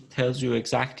policy tells you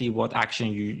exactly what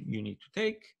action you need to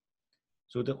take.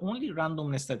 So the only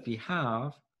randomness that we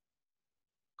have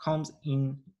comes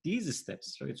in these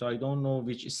steps, right? So I don't know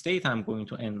which state I'm going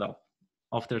to end up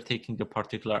after taking the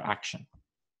particular action.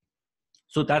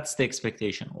 So that's the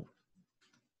expectation over.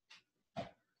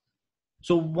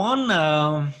 So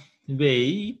one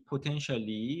way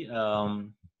potentially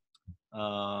in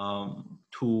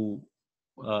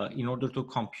order to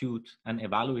compute and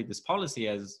evaluate this policy,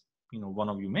 as one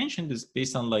of you mentioned, is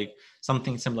based on like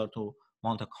something similar to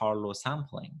Monte Carlo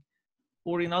sampling,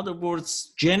 or in other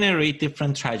words, generate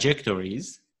different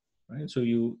trajectories, right? So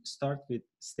you start with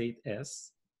state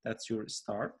S, that's your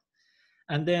start,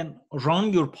 and then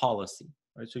run your policy,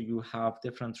 right? So you have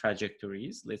different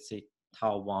trajectories, let's say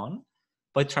tau 1.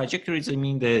 By trajectories, I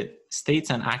mean the states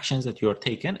and actions that you are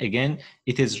taken. Again,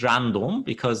 it is random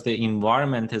because the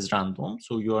environment is random.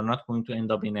 So you are not going to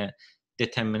end up in a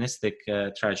deterministic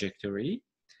trajectory.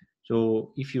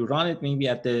 So if you run it, maybe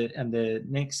at the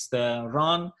next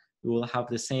run, you will have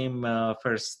the same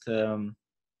first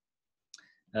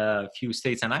few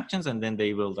states and actions, and then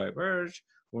they will diverge.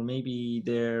 Or maybe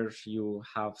there you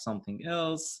have something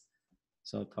else.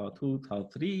 So tau 2, tau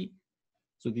 3.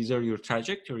 So these are your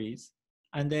trajectories.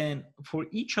 And then for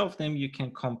each of them, you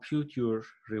can compute your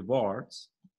rewards.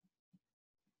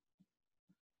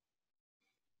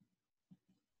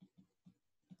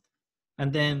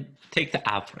 And then take the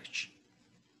average.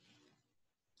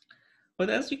 But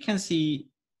as you can see,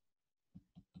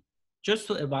 just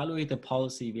to evaluate the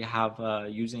policy we have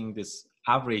using this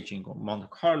averaging or Monte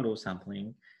Carlo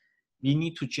sampling, we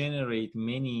need to generate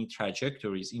many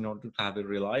trajectories in order to have a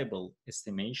reliable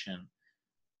estimation.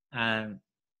 And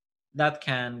that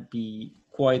can be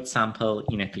quite sample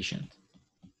inefficient.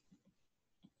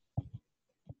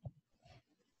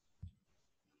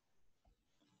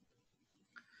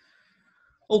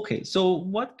 Okay, so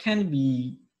what can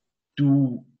we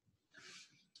do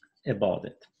about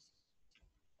it?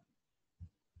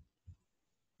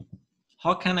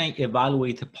 How can I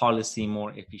evaluate a policy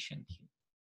more efficiently?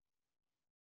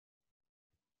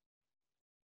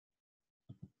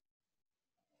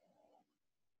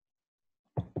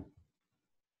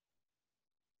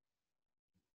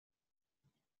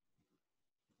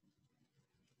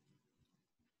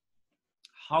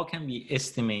 How can we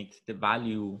estimate the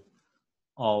value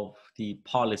of the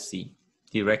policy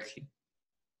directly?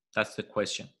 That's the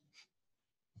question.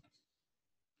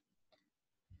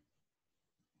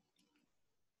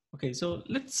 Okay, so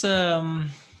let's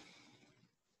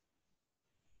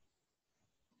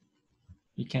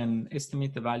we can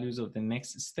estimate the values of the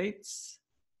next states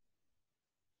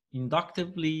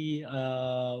inductively.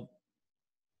 I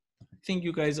think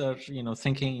you guys are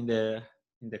thinking in the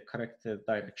correct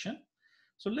direction.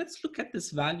 So let's look at this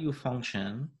value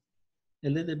function a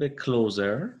little bit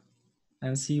closer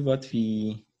and see what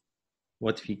we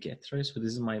get, right? So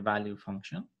this is my value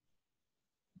function.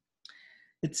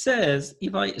 It says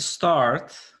if I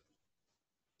start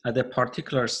at a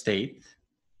particular state,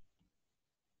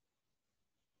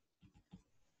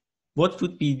 what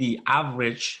would be the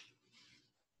average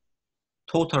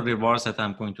total rewards that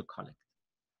I'm going to collect?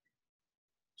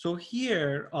 So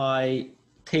here I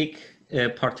take a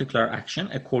particular action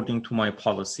according to my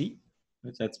policy.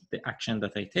 That's the action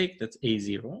that I take, that's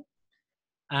A0.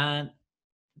 And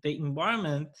the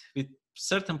environment with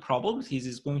certain probabilities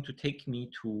is going to take me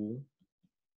to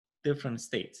different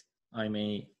states. I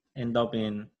may end up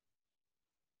in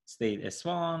state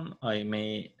S1, I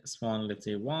may S1, let's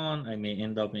say 1, I may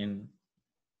end up in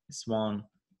S1,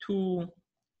 2,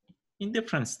 in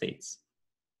different states.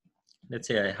 Let's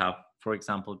say I have, for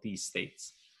example, these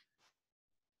states.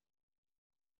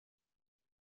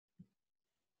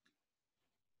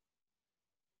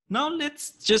 Now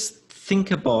let's just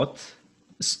think about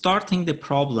starting the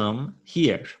problem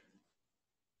here.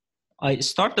 I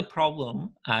start the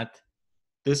problem at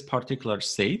this particular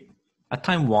state at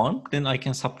time 1, then I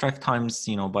can subtract times,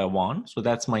 by 1. So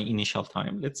that's my initial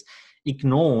time. Let's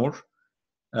ignore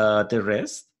the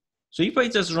rest. So if I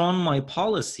just run my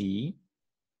policy,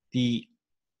 the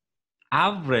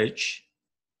average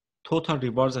total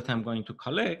rewards that I'm going to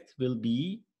collect will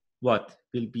be what?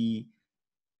 Will be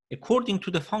according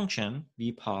to the function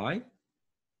v pi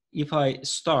if I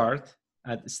start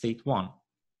at state 1.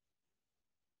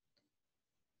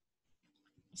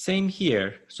 Same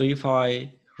here. So if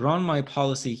I run my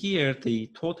policy here, the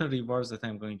total rewards that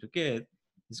I'm going to get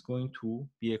is going to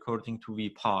be according to v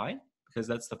pi, because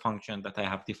that's the function that I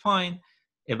have defined,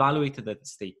 evaluated at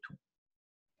state 2.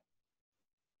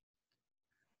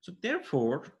 So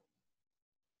therefore,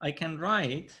 I can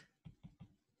write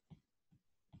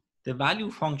the value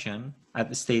function at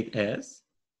the state S.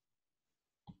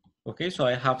 Okay, so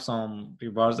I have some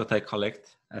rewards that I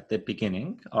collect at the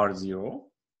beginning, R0,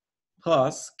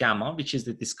 plus gamma, which is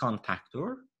the discount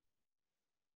factor.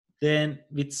 Then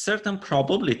with certain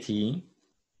probability,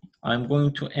 I'm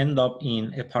going to end up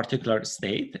in a particular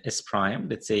state, S prime.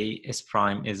 Let's say S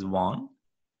prime is 1.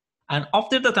 And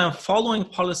after that, I'm following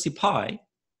policy pi,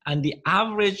 and the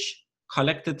average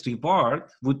collected reward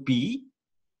would be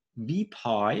v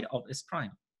pi of S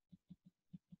prime.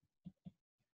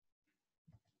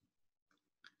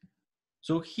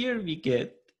 So here we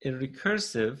get a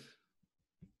recursive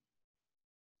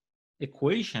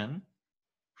equation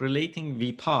relating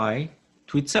v pi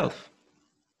to itself,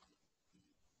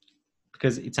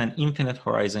 because it's an infinite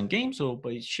horizon game. So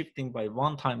by shifting by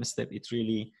one time step, it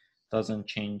really doesn't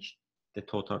change the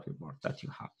total reward that you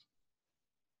have.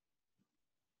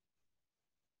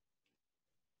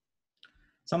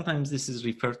 Sometimes this is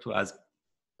referred to as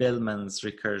Bellman's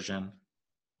recursion.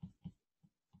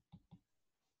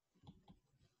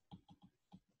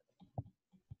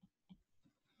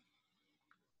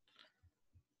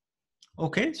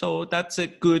 Okay, so that's a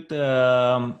good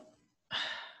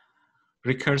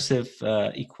recursive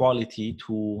equality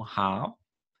to have.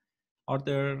 Are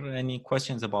there any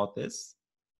questions about this?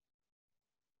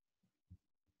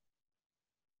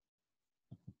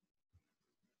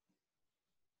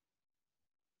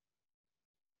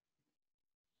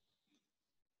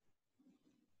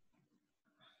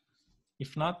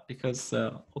 If not, because,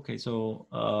 okay, so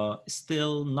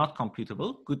still not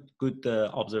computable, good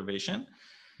observation.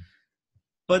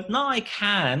 But now I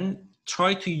can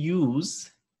try to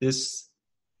use this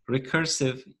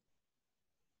recursive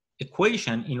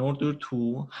equation in order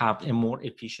to have a more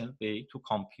efficient way to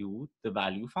compute the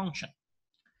value function.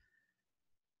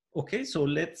 Okay, so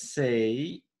let's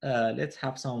say, let's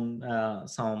have some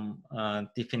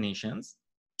definitions.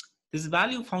 This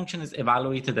value function is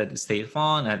evaluated at the state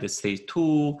 1, at the state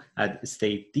 2, at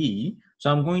state d. So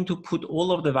I'm going to put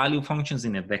all of the value functions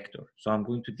in a vector. So I'm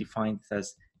going to define it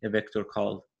as a vector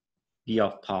called v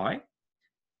of pi,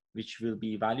 which will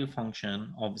be value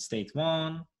function of state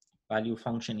 1, value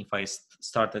function if I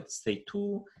start at state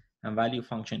 2, and value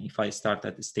function if I start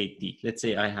at state d. Let's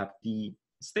say I have d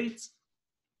states.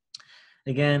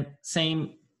 Again,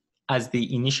 same as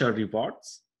the initial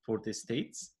rewards for the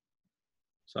states.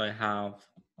 So I have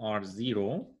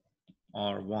R0,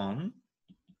 R1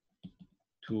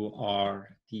 to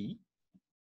RD.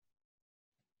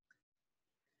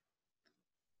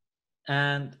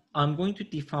 And I'm going to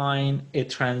define a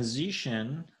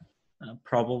transition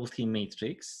probability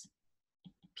matrix,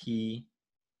 P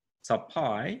sub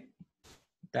pi,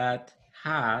 that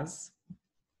has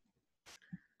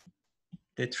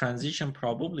the transition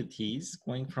probabilities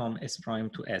going from S prime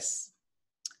to S.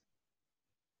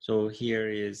 So here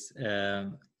is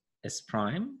S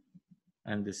prime,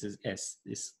 and this is S.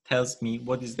 This tells me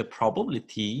what is the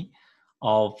probability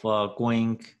of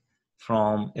going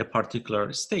from a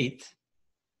particular state.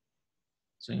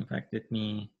 So in fact, let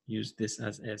me use this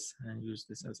as S and use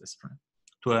this as S prime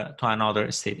to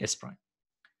another state S prime.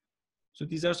 So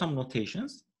these are some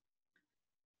notations.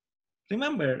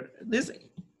 Remember, this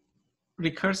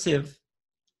recursive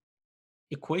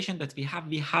equation that we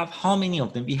have how many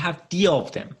of them? We have d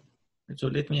of them. So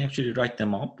let me actually write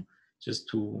them up just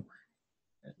to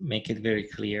make it very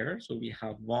clear. So we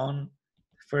have one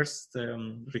first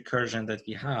recursion that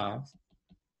we have,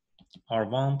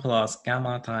 R1 plus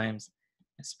gamma times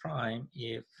S prime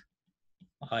if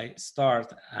I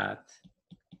start at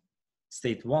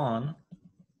state 1,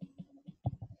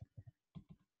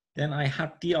 then I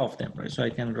have d of them, right? So I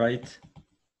can write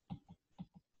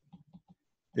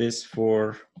this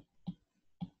for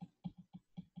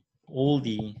all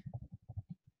the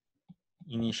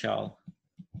initial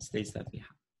states that we have.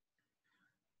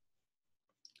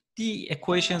 the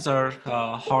equations are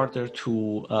harder to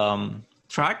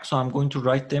track, so I'm going to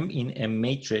write them in a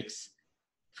matrix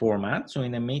format. So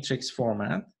in a matrix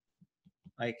format,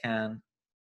 I can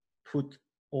put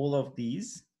all of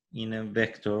these in a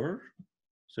vector.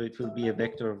 So it will be a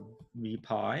vector v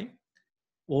pi.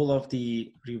 All of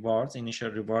the rewards,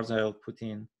 initial rewards, I'll put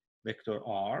in vector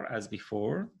r as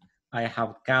before. I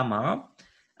have gamma.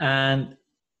 And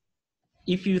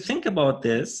if you think about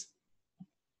this,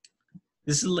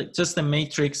 this is like just a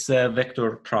matrix vector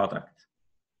product.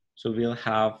 So we'll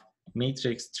have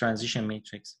matrix, transition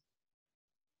matrix,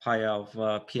 pi of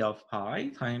p of pi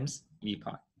times v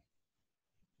pi.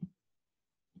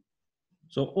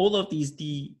 So all of these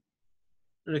d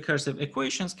recursive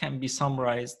equations can be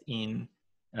summarized in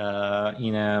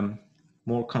a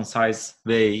more concise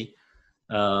way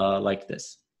like this.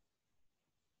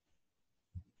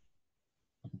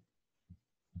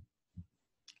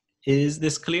 Is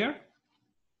this clear?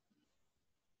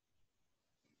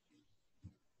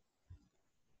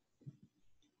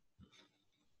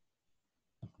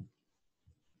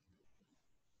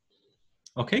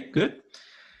 Okay, good.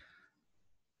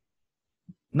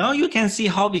 Now you can see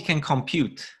how we can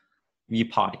compute v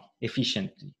pi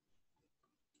efficiently,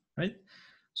 right?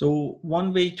 So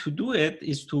one way to do it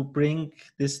is to bring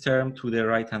this term to the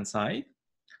right-hand side.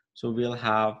 So we'll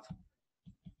have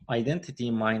identity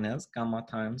minus gamma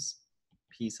times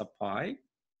p sub pi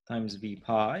times v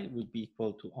pi would be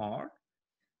equal to r.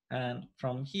 And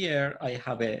from here, I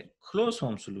have a closed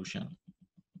form solution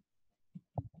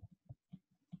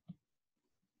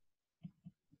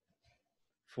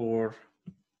for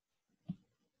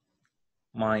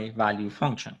my value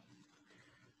function.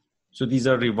 So these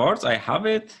are rewards, I have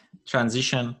it.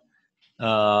 Transition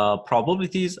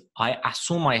probabilities, I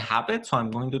assume I have it. So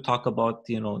I'm going to talk about,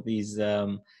 these,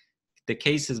 the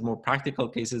cases, more practical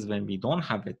cases when we don't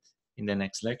have it in the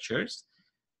next lectures.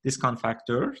 Discount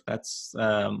factor, that's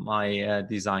my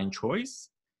design choice.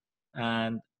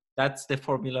 And that's the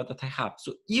formula that I have.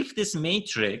 So if this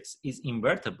matrix is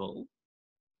invertible,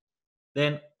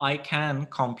 then I can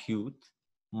compute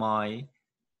my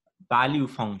value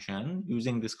function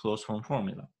using this closed form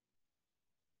formula.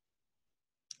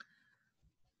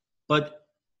 But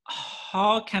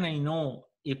how can I know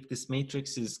if this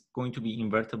matrix is going to be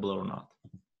invertible or not?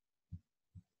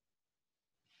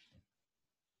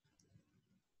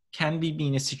 Can we be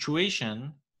in a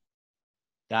situation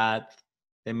that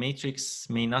the matrix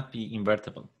may not be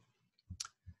invertible?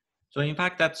 So in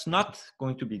fact, that's not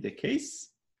going to be the case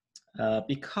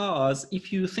because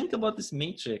if you think about this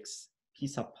matrix p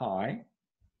sub pi,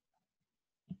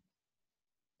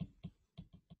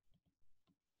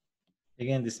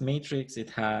 again, this matrix, it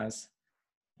has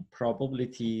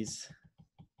probabilities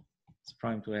S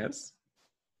prime to S.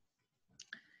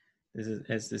 This is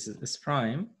S, this is S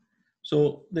prime.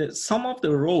 So the sum of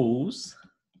the rows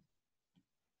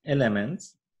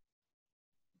elements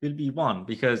will be 1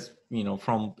 because,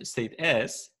 from state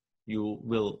S, you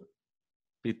will,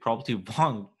 with probability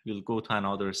 1, you'll go to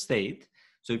another state.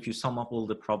 So if you sum up all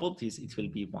the probabilities, it will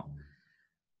be 1.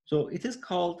 So it is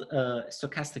called a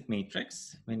stochastic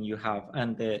matrix when you have,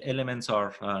 and the elements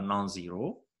are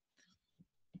non-zero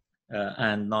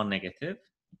and non-negative.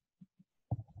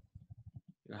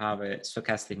 You have a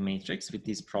stochastic matrix with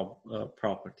these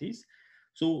properties.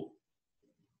 So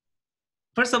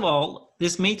first of all,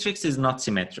 this matrix is not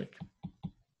symmetric.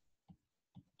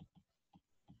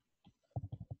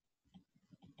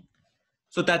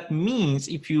 So that means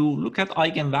if you look at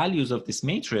eigenvalues of this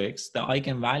matrix, the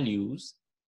eigenvalues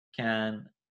can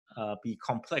be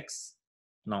complex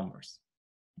numbers.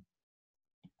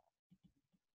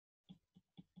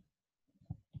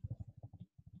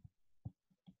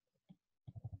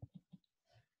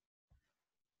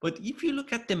 But if you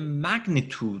look at the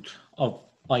magnitude of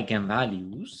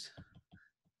eigenvalues,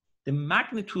 the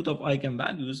magnitude of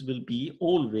eigenvalues will be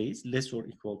always less or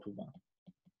equal to 1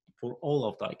 for all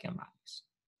of the eigenvalues.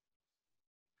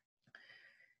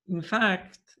 In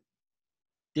fact,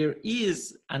 there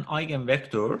is an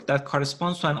eigenvector that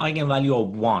corresponds to an eigenvalue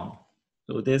of 1.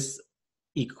 So this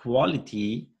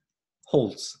equality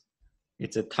holds.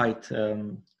 It's a tight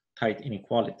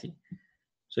inequality.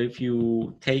 So if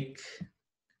you take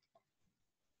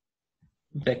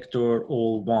vector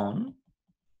all 1,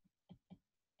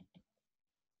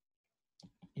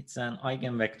 it's an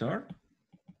eigenvector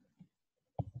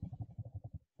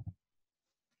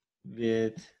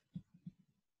with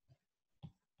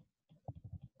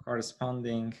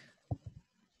corresponding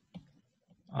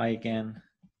eigenvalue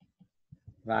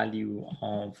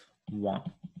of 1.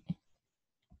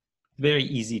 Very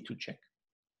easy to check.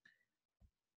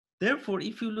 Therefore,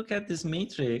 if you look at this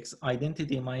matrix,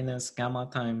 identity minus gamma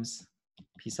times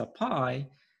p sub pi,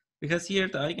 because here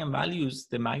the eigenvalues,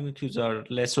 the magnitudes are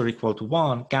less or equal to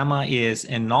 1, gamma is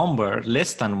a number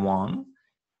less than 1.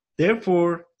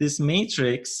 Therefore, this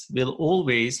matrix will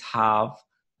always have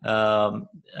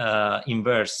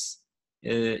inverse.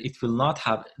 It will not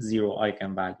have 0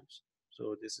 eigenvalues.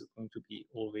 So this is going to be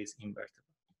always invertible.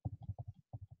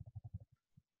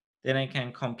 Then I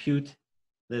can compute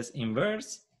this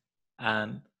inverse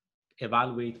and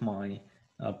evaluate my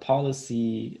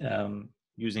policy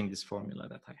using this formula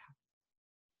that I have.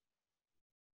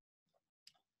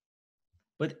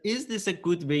 But is this a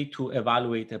good way to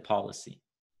evaluate a policy?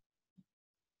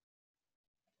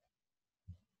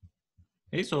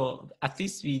 Okay, so at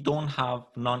least we don't have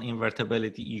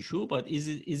non-invertibility issue, but is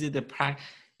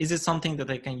it something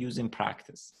that I can use in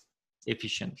practice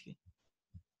efficiently?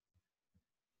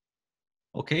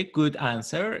 Okay, good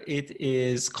answer. It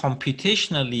is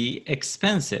computationally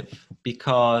expensive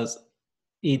because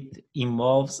it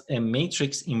involves a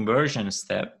matrix inversion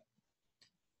step.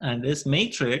 And this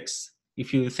matrix,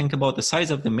 if you think about the size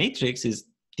of the matrix, is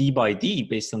d by d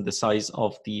based on the size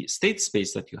of the state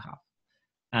space that you have.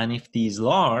 And if d is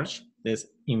large, this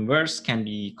inverse can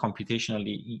be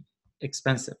computationally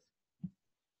expensive.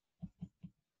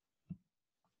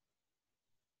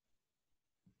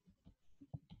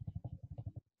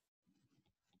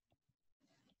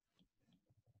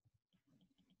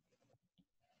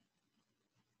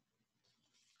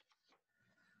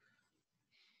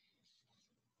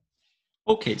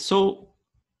 Okay, so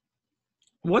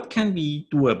what can we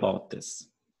do about this?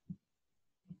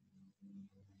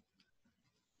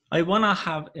 I want to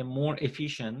have a more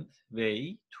efficient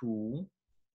way to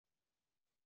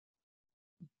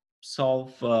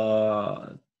solve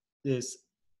this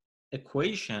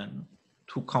equation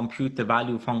to compute the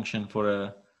value function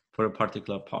for a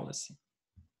particular policy.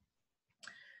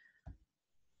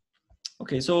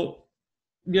 Okay, so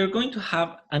we are going to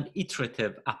have an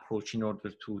iterative approach in order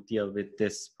to deal with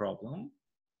this problem.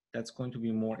 That's going to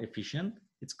be more efficient.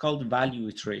 It's called value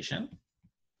iteration.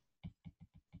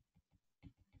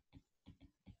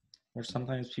 Or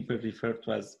sometimes people refer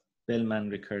to as Bellman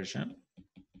recursion.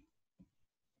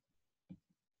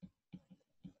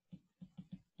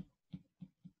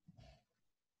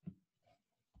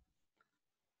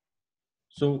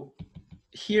 So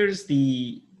here's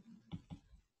the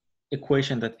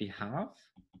equation that we have.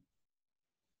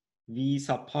 V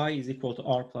sub pi is equal to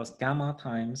R plus gamma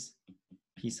times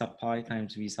P sub pi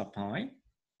times V sub pi.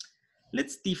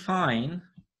 Let's define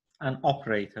an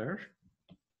operator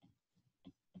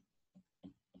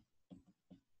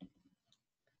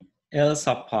L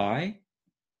sub pi.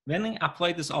 When I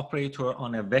apply this operator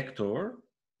on a vector,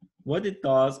 what it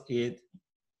does, it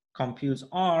computes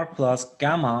R plus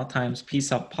gamma times P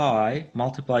sub pi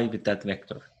multiplied with that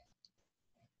vector.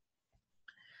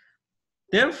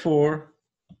 Therefore,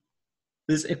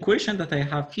 this equation that I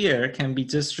have here can be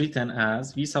just written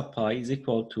as V sub pi is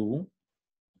equal to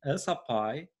L sub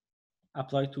pi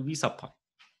applied to V sub pi.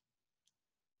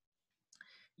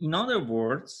 In other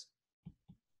words,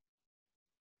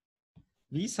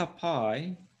 V sub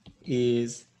pi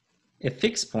is a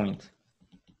fixed point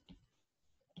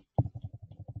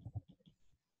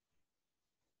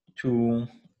to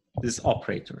this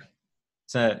operator.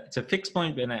 It's a fixed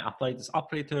point. When I apply this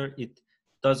operator, it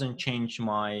doesn't change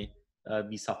my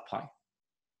V sub pi.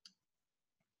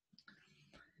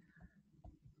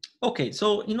 Okay,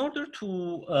 so in order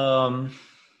to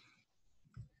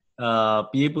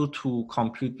be able to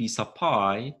compute V sub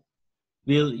pi,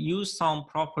 we'll use some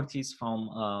properties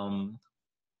from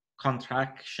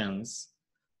contractions,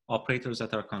 operators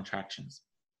that are contractions.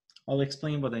 I'll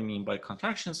explain what I mean by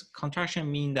contractions.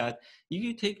 Contraction mean that if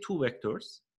you take two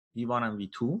vectors, V1 and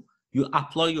V2, you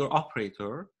apply your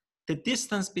operator, the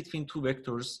distance between two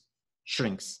vectors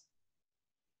shrinks.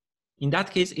 In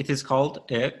that case, it is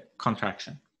called a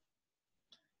contraction.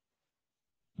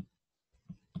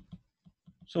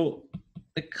 So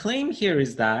the claim here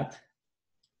is that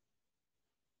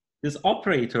this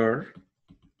operator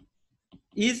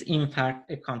is in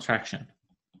fact a contraction.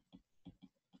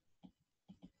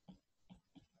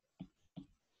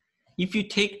 If you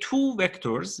take two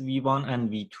vectors, V1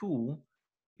 and V2,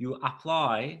 you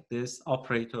apply this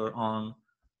operator on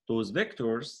those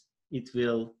vectors, it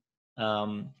will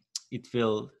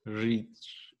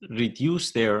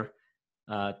reduce their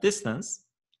distance.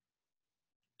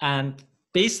 And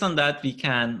based on that, we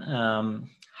can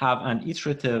have an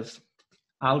iterative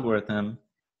algorithm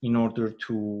in order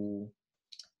to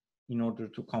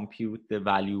compute the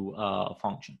value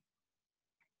function.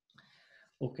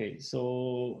 Okay,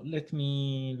 so let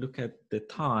me look at the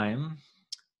time.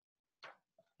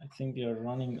 I think we are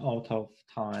running out of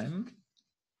time.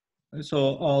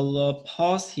 So I'll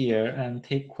pause here and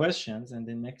take questions, and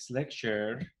the next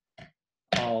lecture,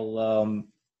 I'll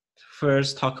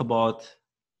first talk about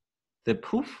the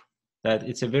proof, that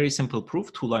it's a very simple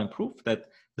proof, two-line proof, that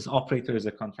this operator is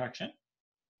a contraction,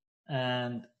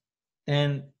 and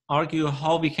then argue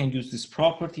how we can use this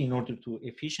property in order to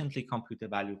efficiently compute a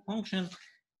value function.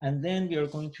 And then we are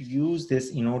going to use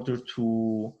this in order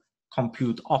to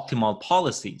compute optimal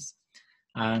policies.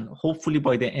 And hopefully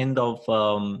by the end of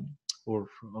or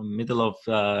middle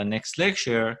of next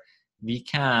lecture, we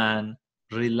can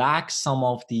relax some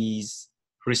of these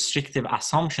restrictive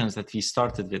assumptions that we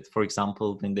started with. For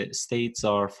example, when the states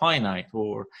are finite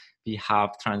or we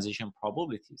have transition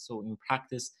probability. So in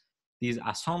practice, these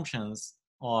assumptions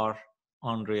are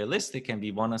unrealistic, and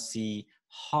we want to see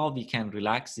how we can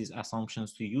relax these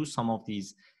assumptions to use some of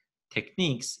these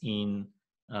techniques in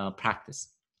practice.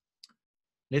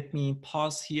 Let me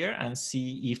pause here and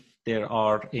see if there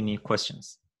are any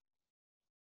questions.